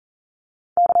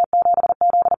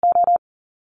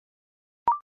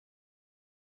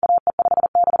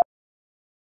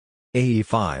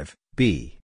 AE5,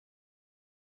 B.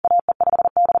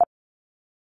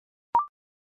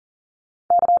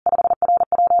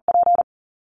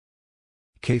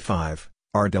 K5,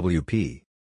 RWP.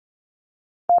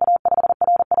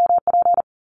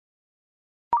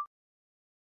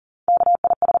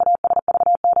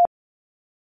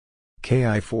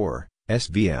 KI4,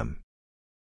 SVM.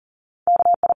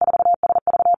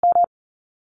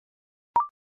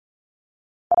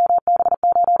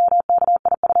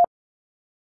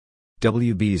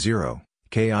 WB0,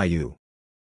 KIU.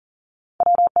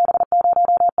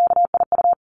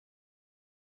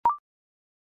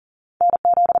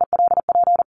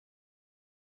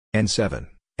 N7,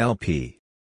 LP.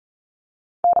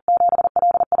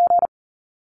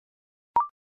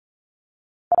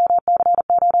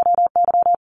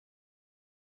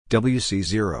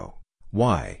 WC0,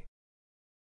 Y.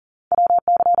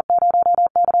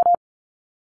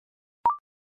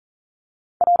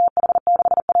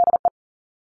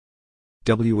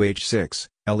 WH6,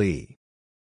 LE.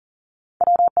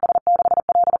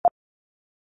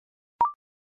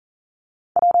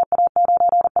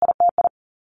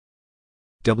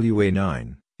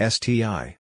 WA9,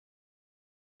 STI.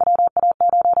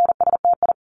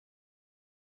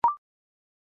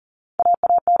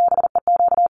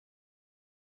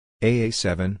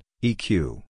 AA7,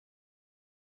 EQ.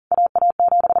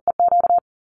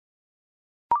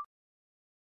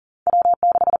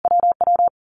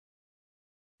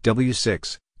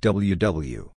 W6,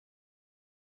 WW.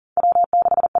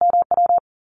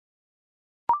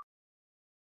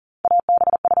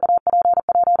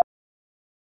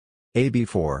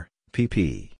 AB4,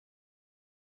 PP.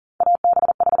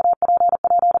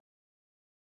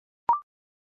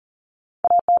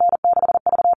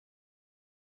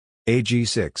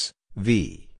 AG6,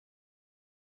 V.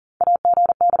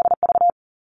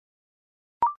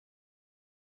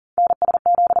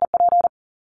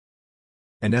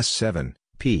 And S7,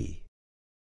 P.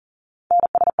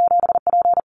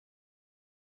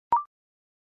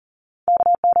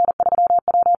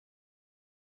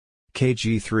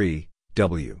 KG3,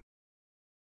 W.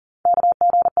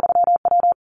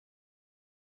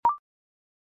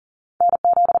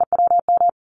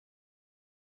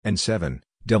 And 7,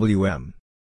 WM.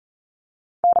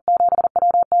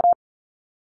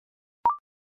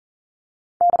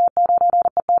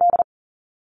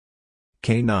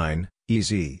 K9,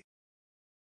 EZ.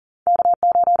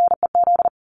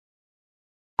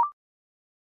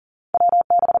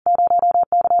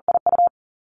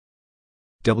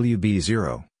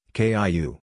 WB0,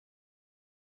 KIU.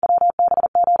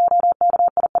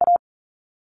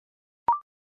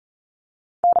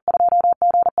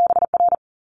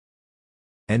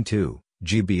 N2,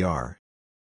 GBR.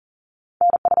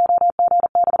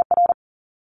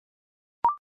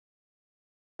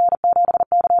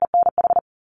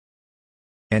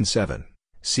 N7,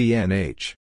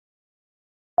 CNH.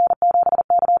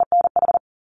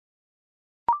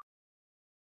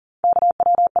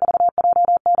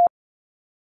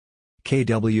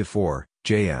 KW4,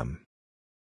 JM.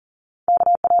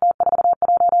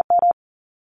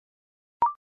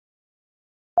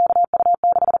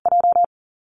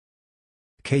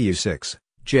 KU6,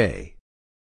 J.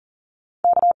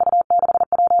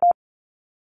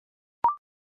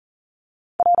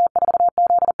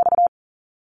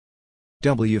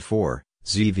 W4,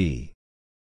 ZV.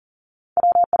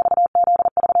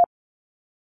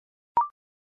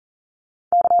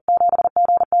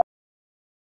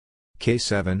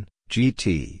 K7,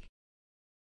 GT.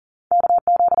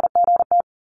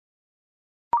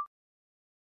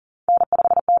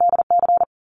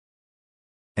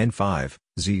 N5,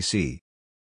 ZC.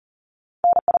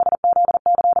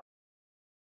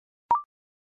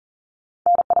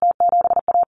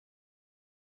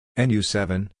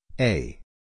 NU7, A.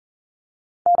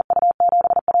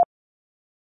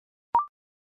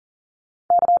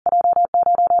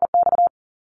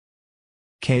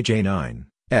 KJ9,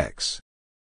 X.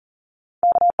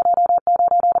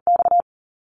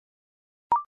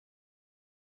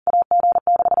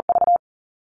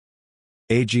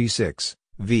 AG6,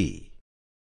 V.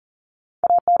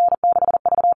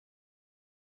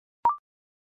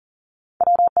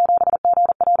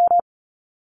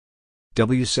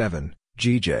 W7,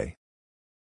 GJ.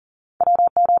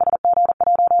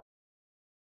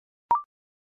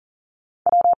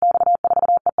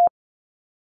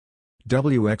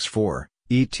 WX4,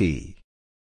 ET.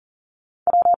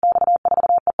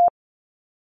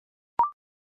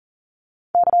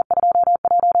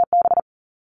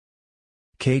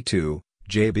 K2,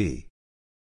 JB.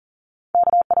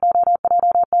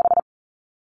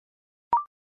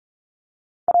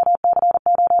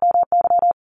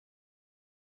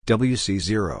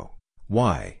 WC0,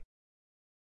 Y.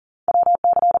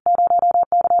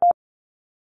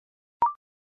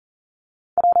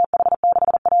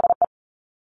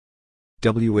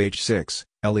 WH6,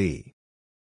 LE.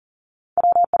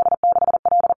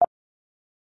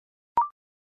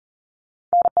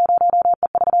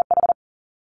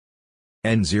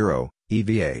 N0,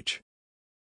 EVH.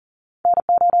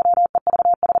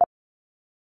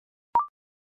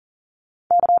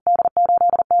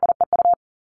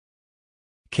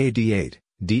 KD8,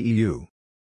 DEU.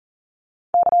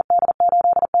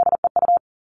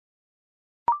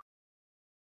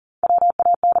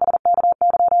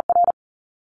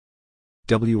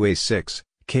 WA6,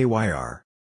 KYR.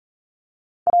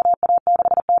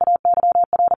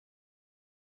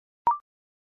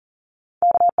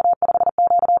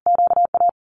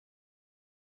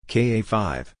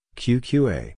 KA5,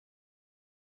 QQA.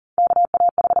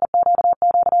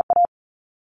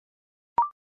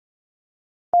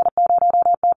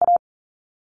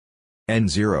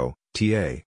 N0,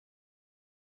 TA.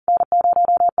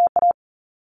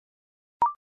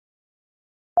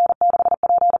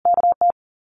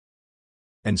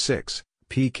 N6,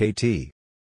 PKT.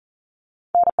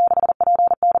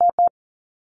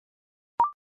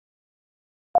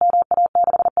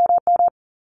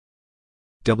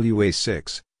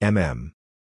 WA6, MM.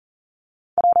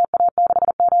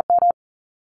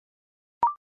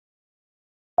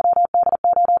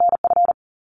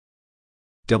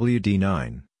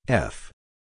 WD9, F.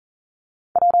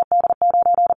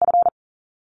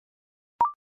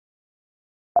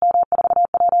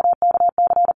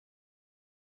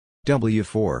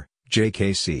 W4,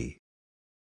 JKC.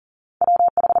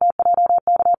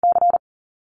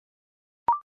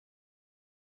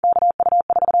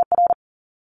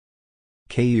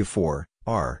 KU4,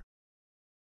 R.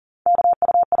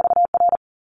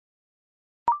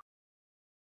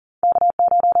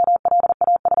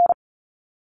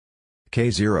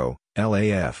 K0,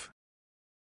 LAF.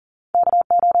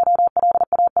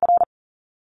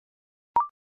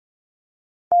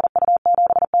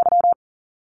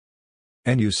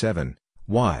 NU7,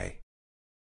 Y.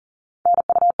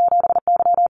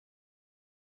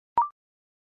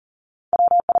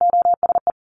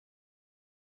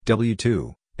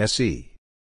 W2, SE.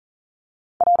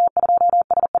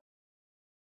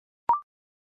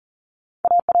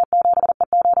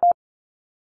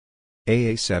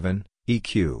 AA7,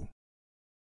 EQ.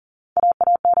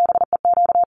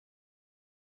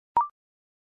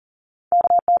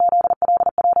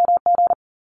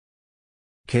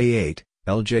 K8,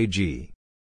 LJG.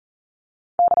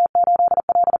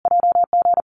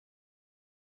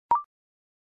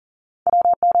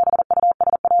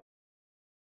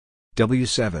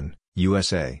 W7,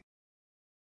 USA.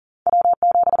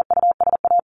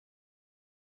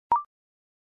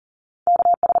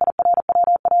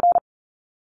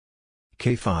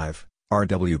 K5,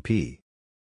 RWP.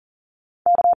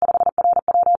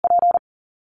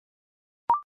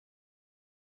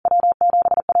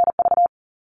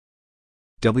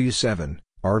 W7,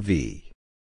 RV.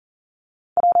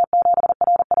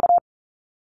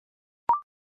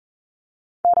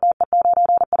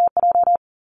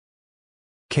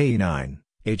 K9,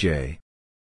 AJ.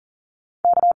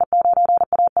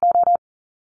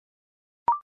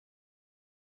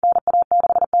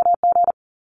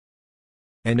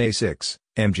 NA6,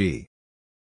 MG.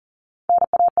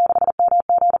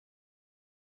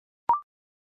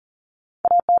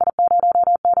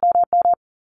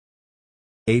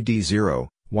 AD0,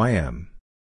 YM.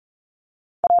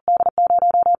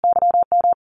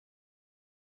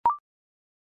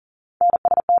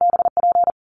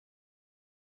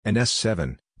 And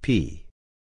S7, P.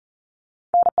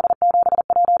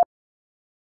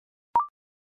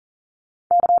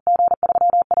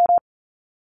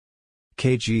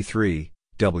 KG3,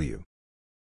 W.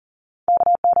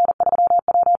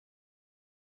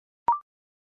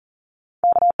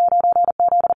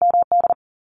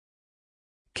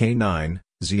 K9,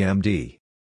 ZMD.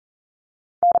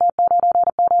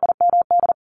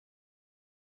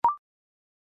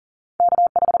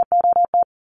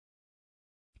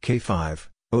 K5,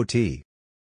 OT.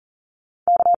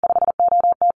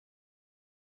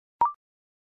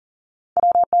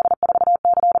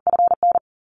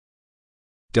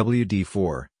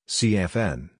 WD4,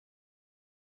 CFN.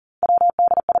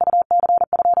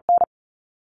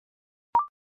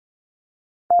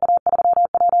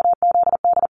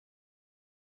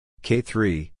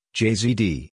 K3,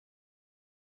 JZD.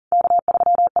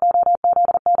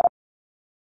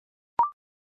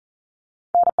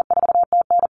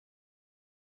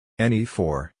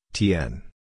 NE4, TN.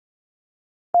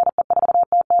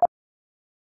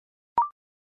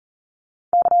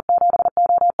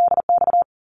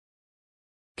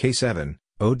 K7,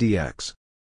 ODX.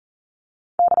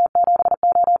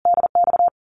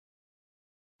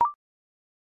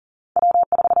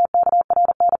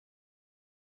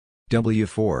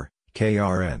 W4,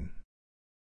 KRN.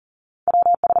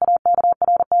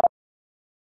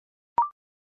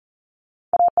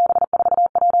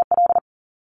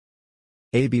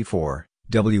 AB4,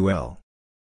 WL.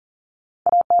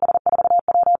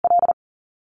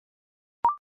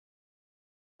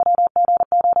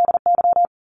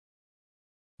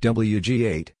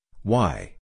 WG8,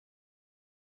 Y.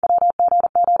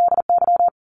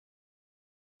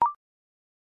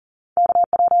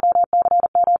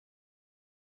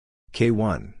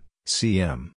 K1,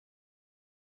 CM.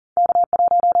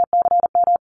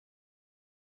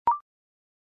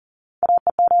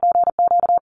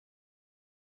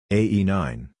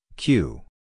 AE9, Q.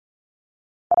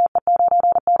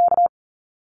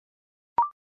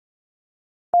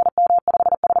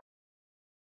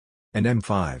 And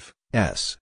M5,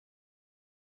 S.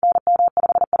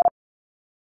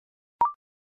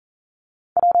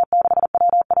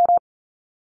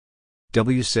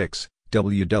 W6,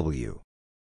 WW.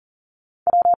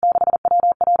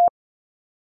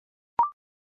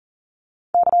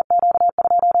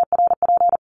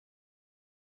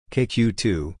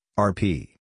 KQ2, RP.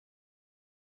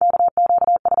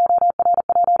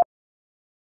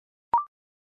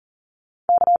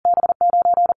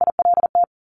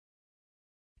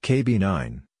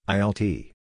 KB9,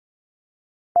 ILT.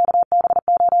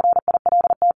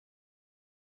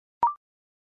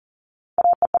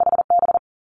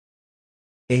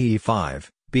 AE5,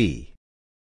 B.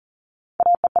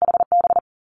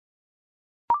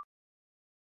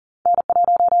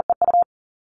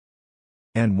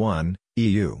 N1,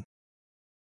 EU.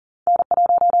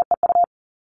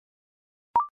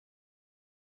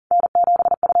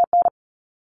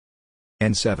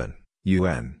 N7,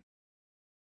 UN.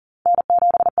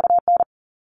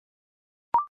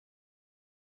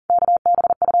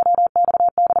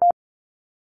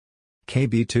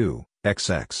 KB2,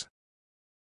 XX.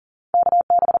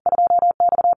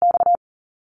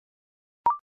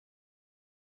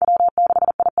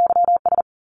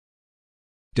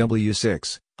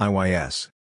 W6, IYS.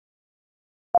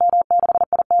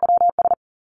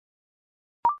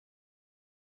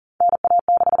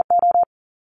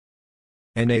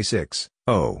 NA6,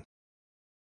 O.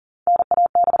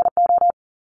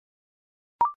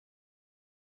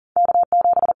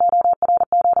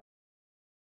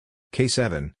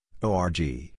 K7,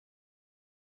 ORG.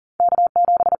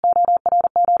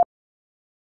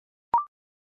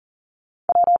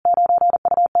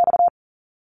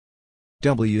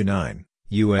 W9,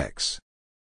 UX.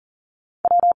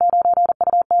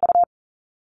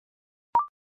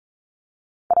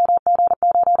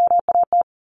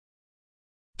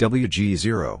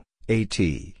 WG0, AT.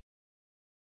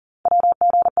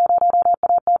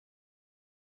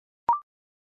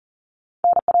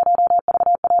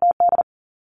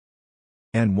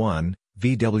 N1,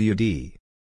 VWD.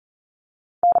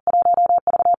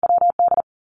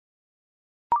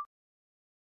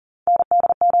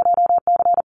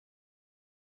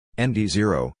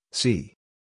 ND0, C.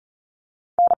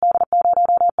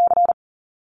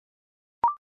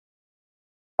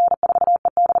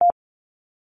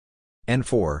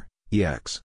 N4,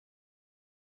 EX.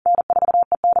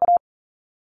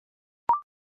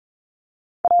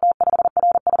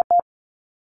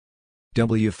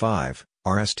 W5,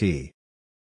 RST.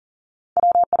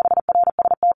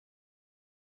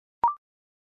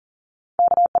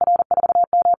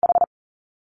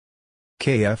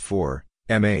 KF4,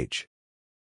 MH.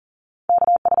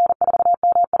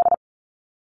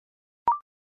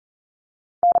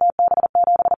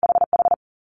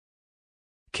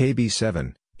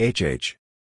 KB7, HH.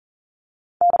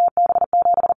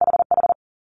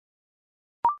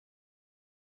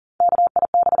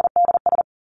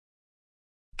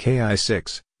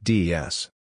 KI6, DS.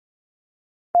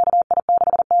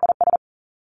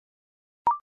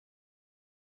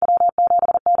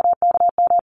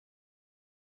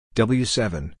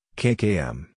 W7,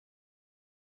 KKM.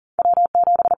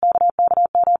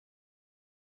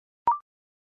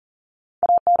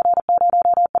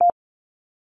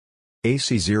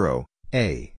 AC0,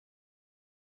 A.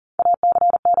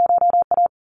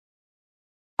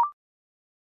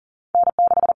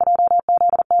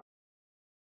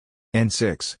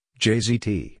 N6,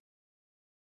 JZT.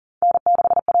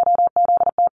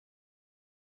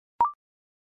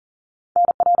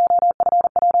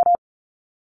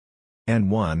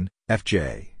 N1,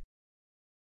 FJ.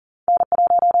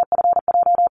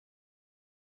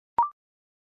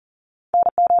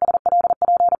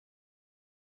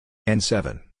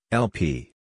 N7,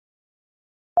 LP.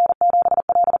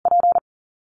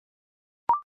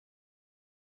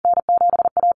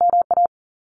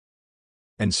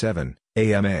 N7,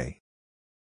 AMA.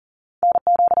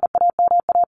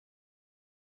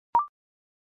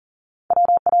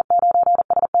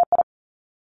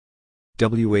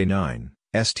 WA9,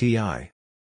 STI.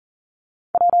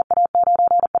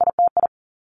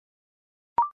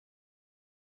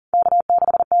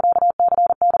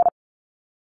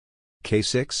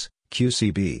 K6,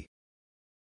 QCB.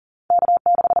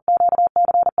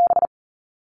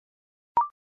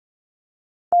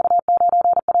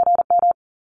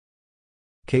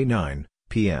 K9,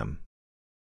 PM.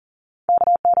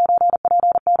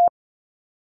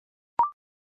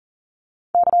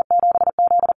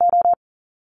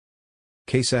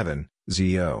 K7,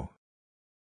 ZO.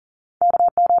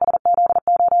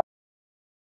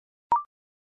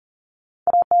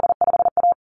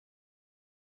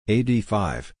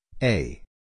 AD5, A.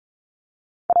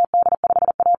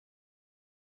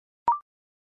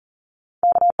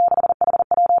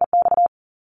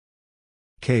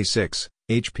 K6,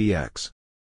 HPX.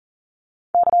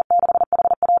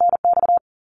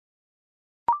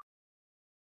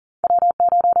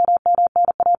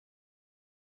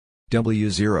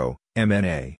 W0,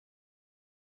 MNA.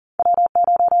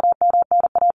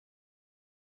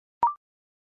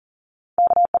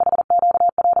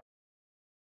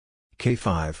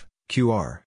 K5,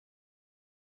 QR.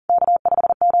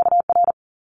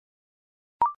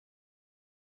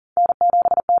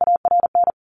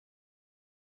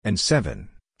 And 7,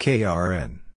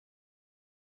 KRN.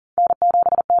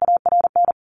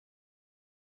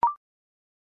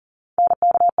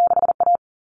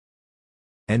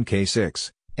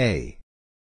 NK6, A.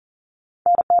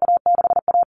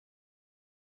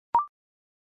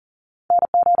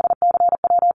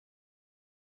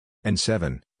 And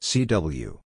 7,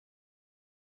 CW.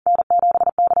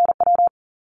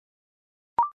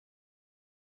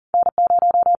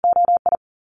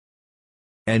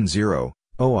 N0,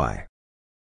 OI.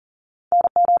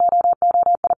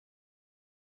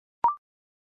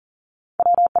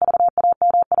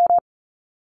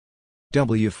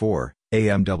 W4,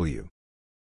 AMW.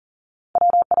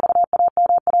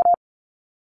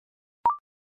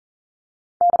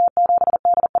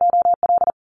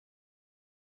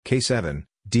 K7,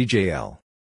 DJL.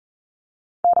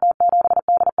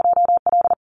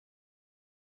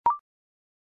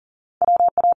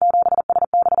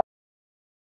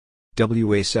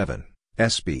 WA7,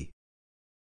 SB.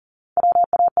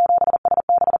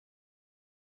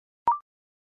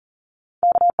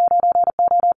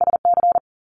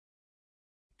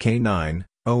 K9,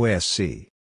 OSC.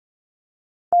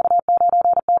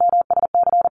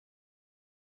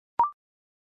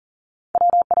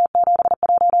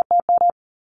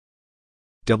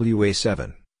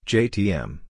 WA7,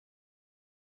 JTM.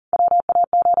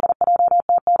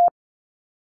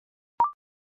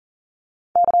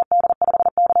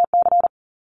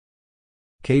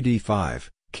 KD5,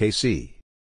 KC.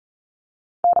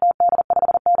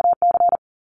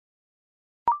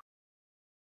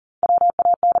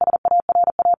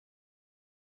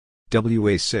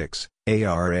 WA6,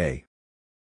 ARA.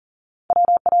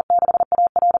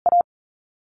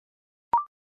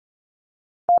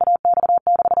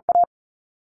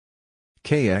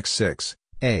 KX6,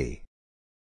 A.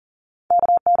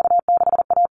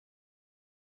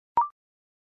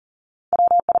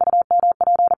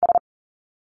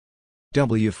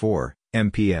 W4,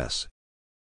 MPS.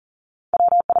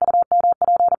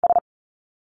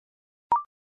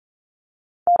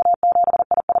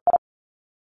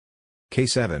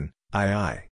 K7,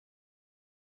 II.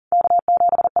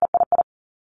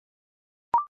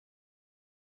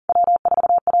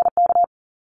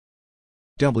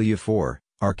 W4,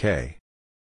 RK.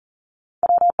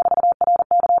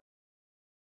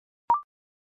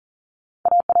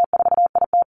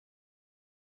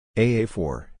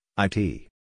 AA4, IT.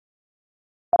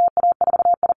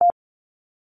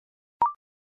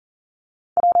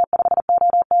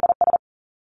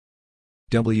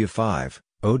 W5,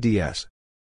 ODS.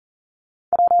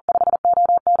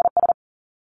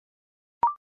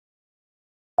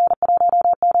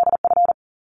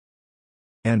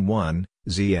 N1,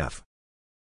 ZF.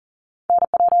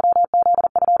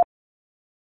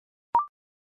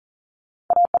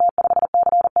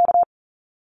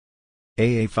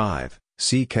 AA5,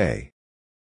 CK.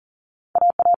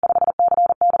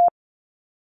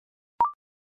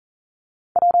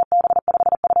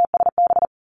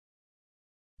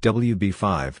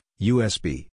 WB5,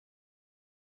 USB.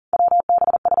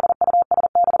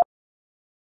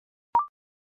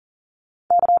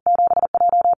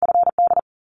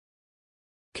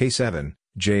 K7,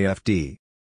 JFD.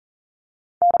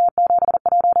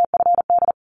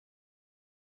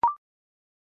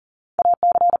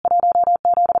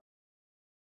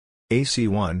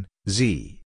 AC1,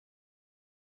 Z.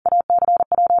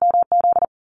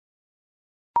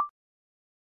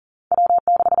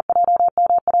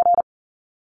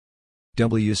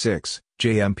 W6,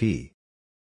 JMP.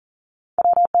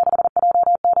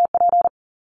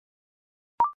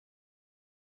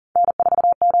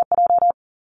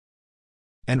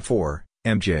 N4,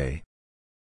 MJ.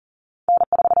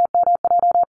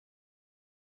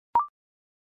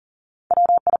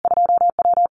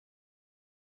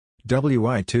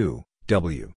 WI2,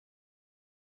 W.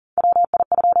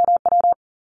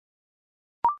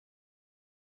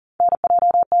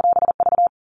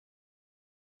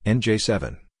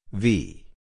 NJ7, V.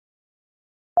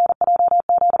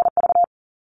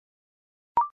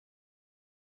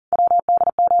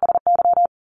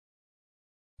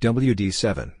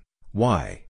 WD7,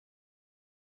 Y.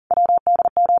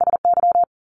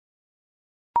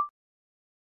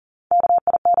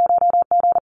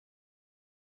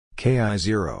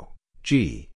 KI0,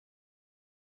 G.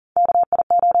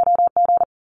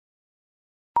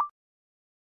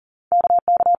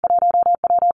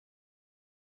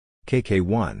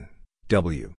 KK1,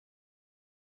 W.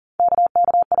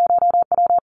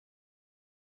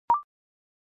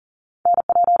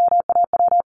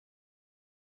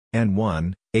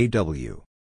 N1, AW.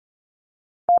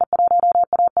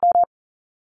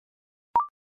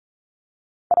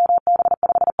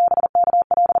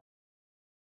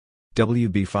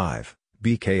 WB5,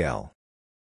 BKL.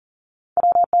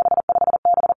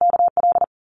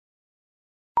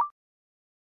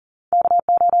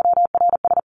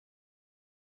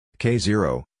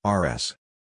 K0, RS.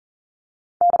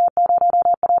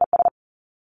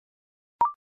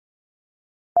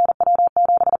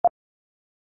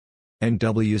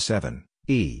 NW7,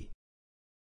 E.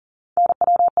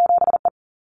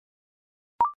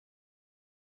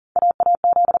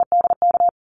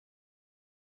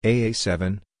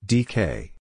 AA7,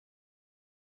 DK.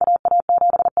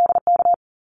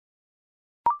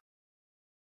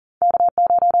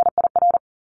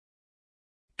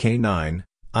 K9,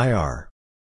 IR.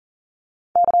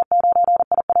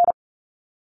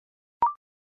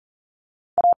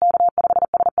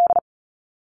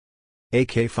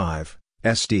 AK5,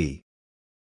 SD.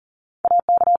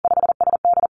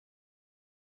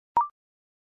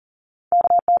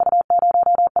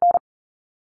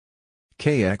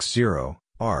 KX0,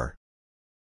 R.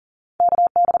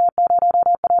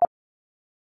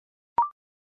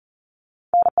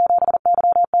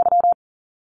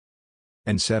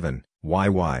 N7,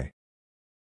 YY.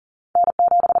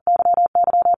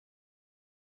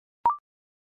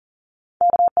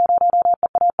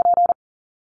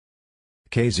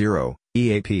 K0,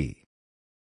 EAP.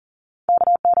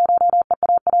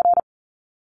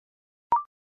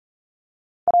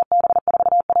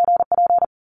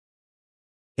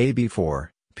 AB4,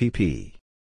 PP.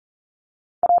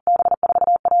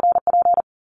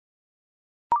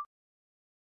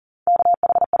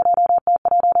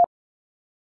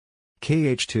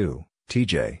 KH2,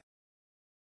 TJ.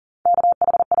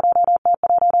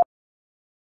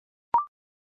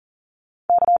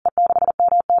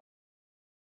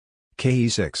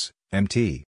 KE6,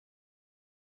 MT.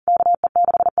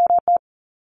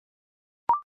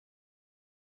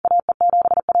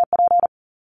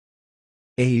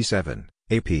 AE7,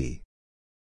 AP.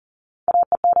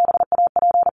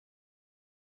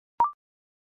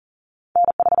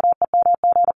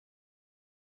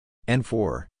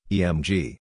 N4,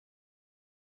 EMG.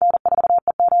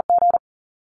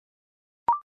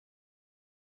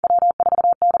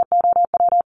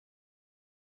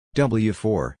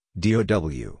 W4,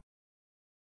 DOW.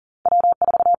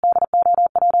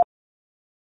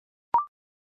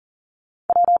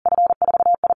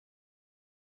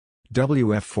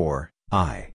 WF4,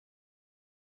 I.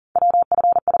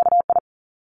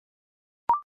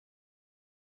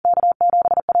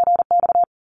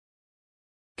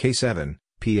 K7,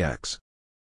 PX.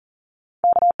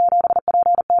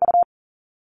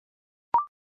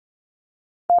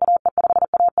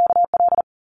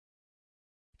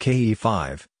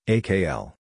 KE5,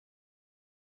 AKL.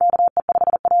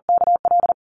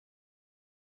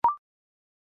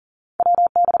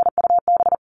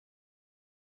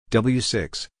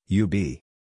 W6, UB.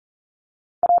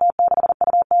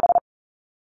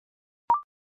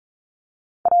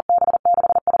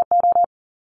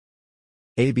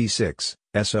 AB6,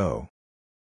 SO.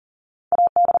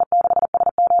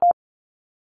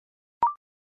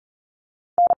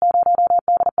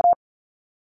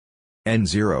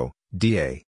 N0,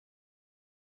 DA.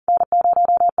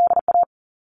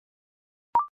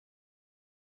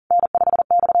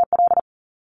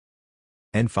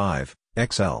 N5,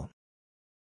 XL.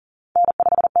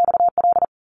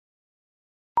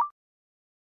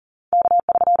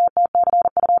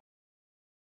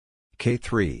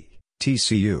 K3,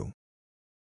 TCU.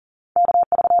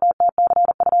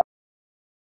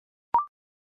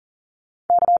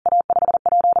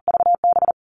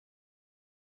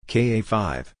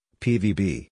 KA5,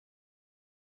 PVB.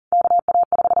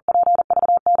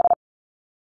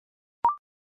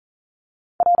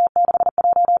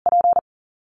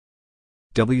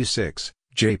 W6,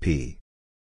 JP.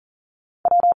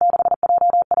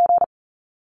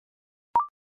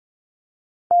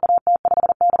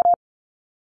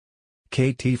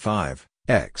 KT5,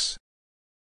 X.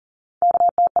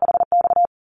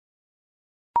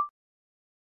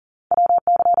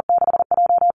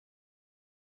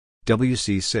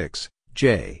 WC6,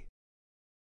 J.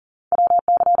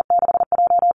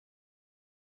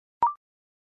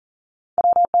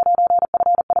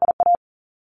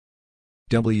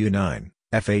 W9,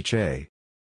 FHA.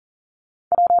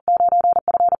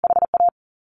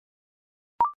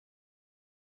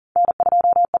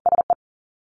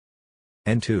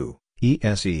 N2,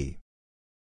 ESE.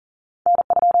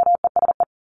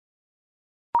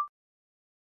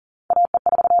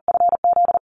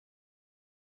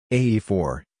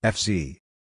 AE4, FC.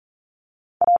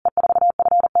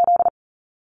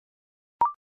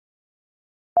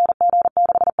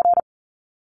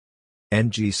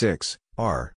 NG6,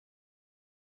 R.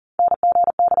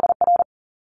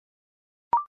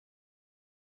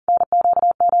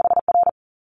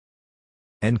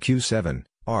 NQ7,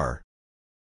 R.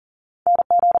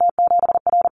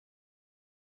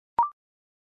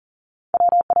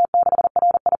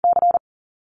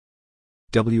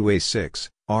 WA6,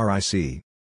 RIC.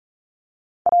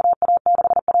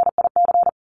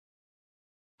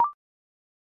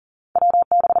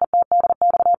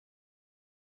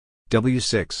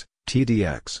 W6,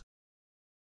 TDX.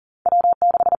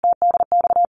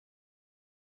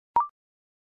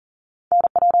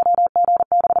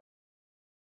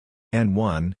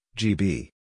 N1, GB.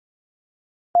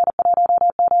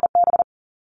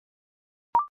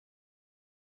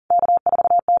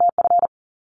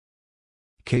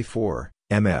 K4,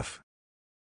 MF.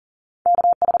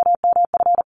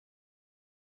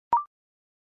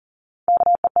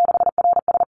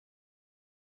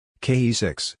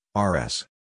 KE6, RS.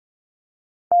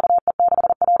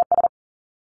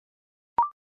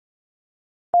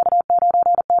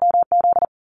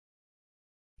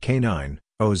 K9,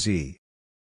 OZ.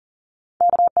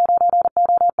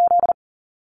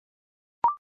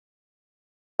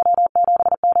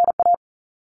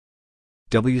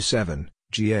 W7,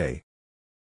 GA.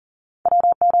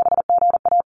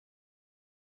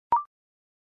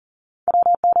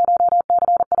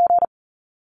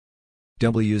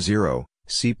 W0,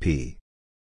 CP.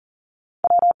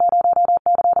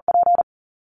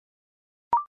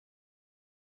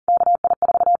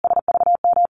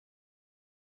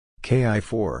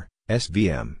 KI4,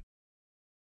 SVM.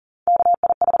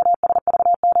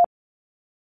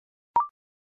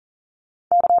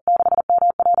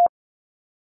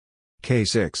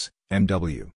 K6,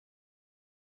 MW.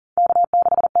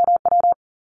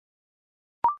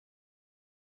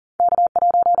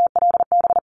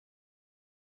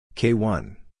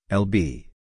 K1, LB.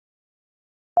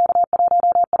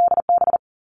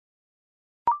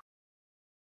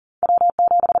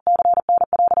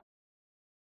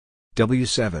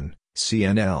 W7,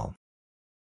 CNL.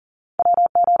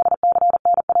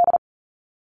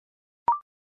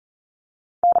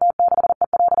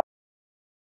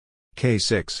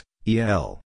 K6,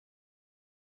 EL.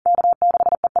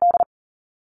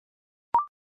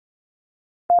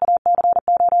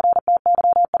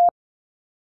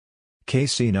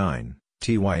 KC9,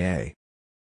 TYA.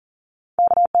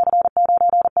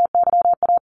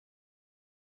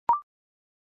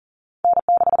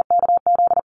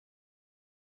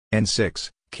 N6,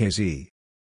 KZ.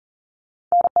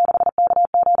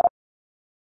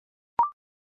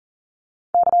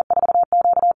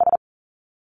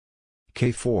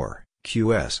 K4,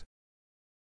 QS.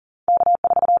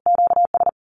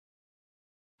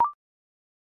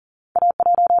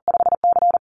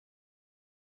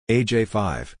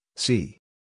 AJ5, C.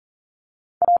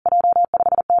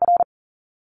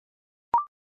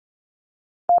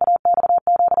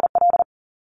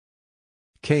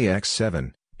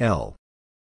 KX7, L.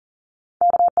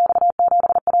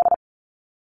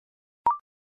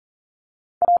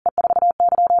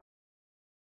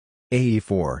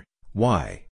 AE4,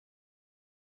 Y.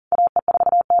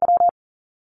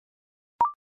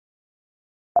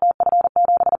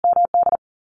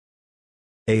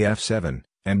 AF7,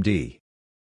 MD.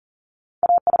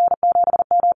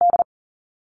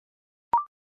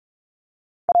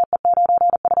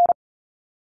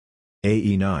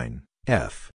 AE9,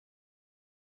 F.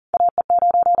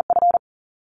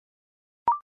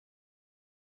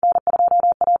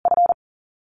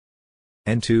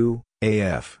 N2,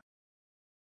 AF.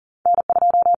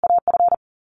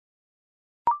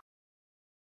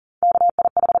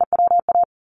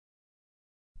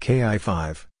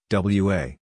 KI5,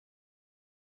 WA.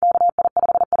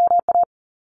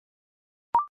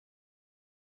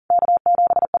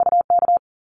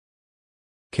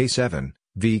 K7,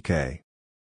 VK.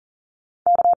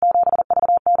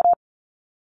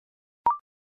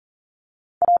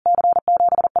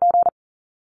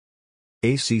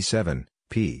 AC7,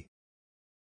 P.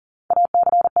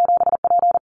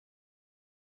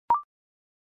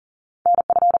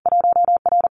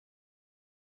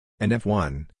 And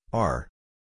F1, R.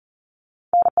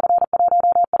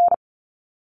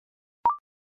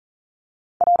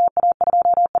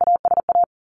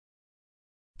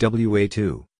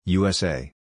 WA2,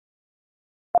 USA.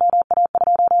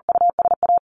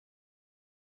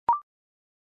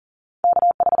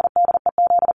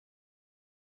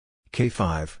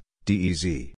 K5,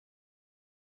 DEZ.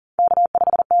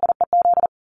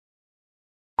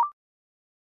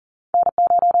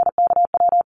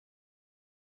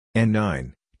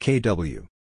 N9, KW.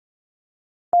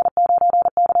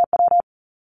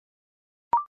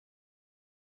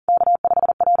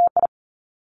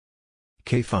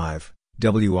 K5,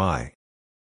 WI.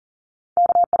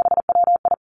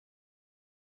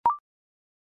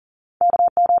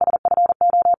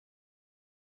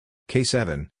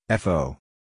 K7, FO.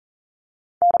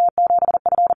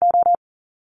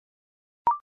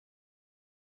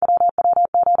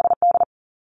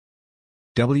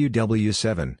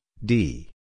 WW7,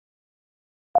 D.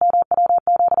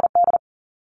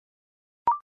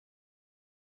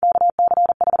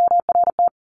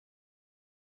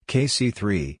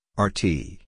 KC3,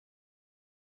 RT.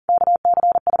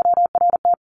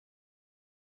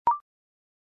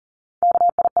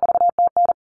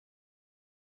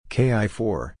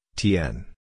 KI4, TN.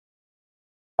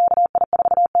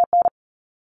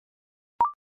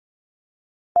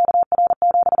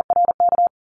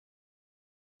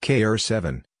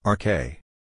 KR7, RK.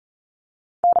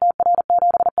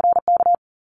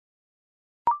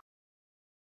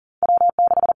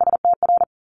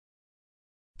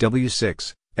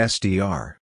 W6,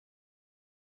 SDR.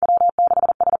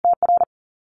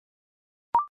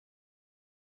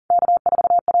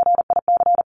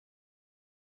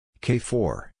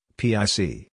 K4,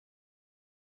 PIC.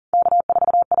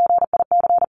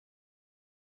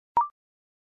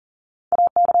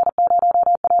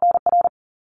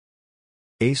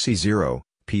 AC0,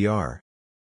 PR.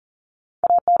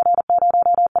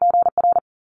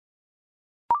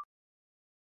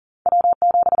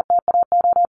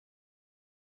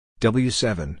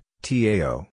 W7,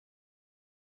 TAO.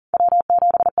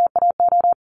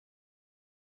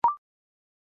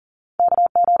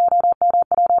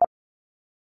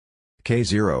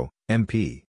 K0,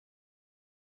 MP.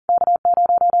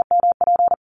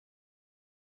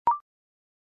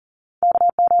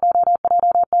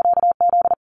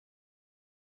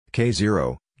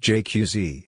 K0,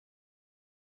 JQZ.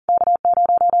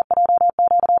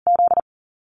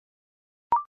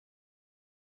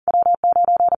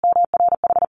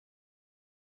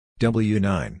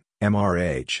 W9,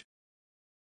 MRH.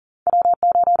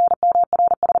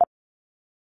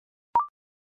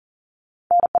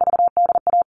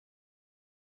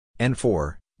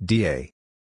 N4, DA.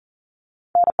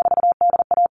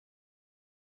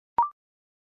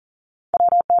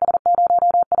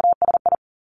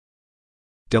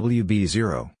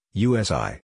 WB0,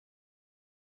 USI.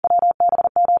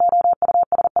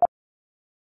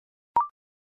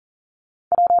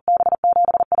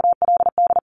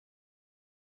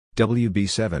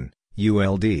 WB7,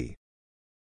 ULD.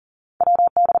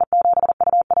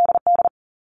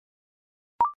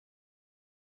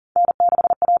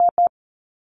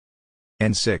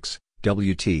 N6,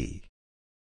 WT.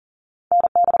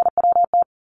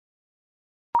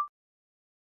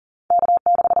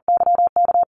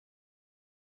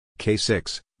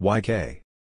 K6, YK.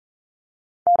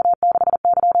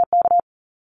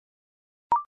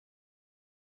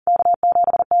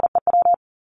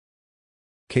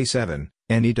 K7,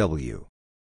 NEW.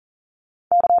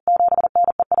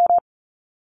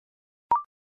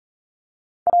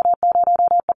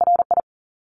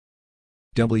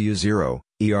 W0,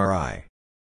 ERI.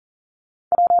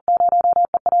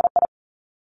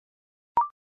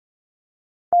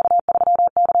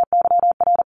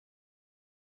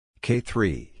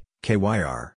 K3,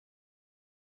 KYR.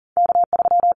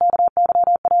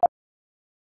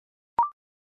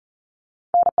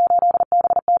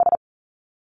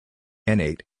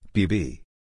 N8, BB.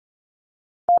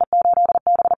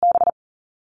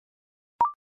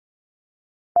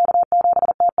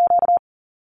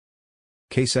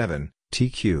 K7,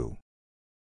 TQ.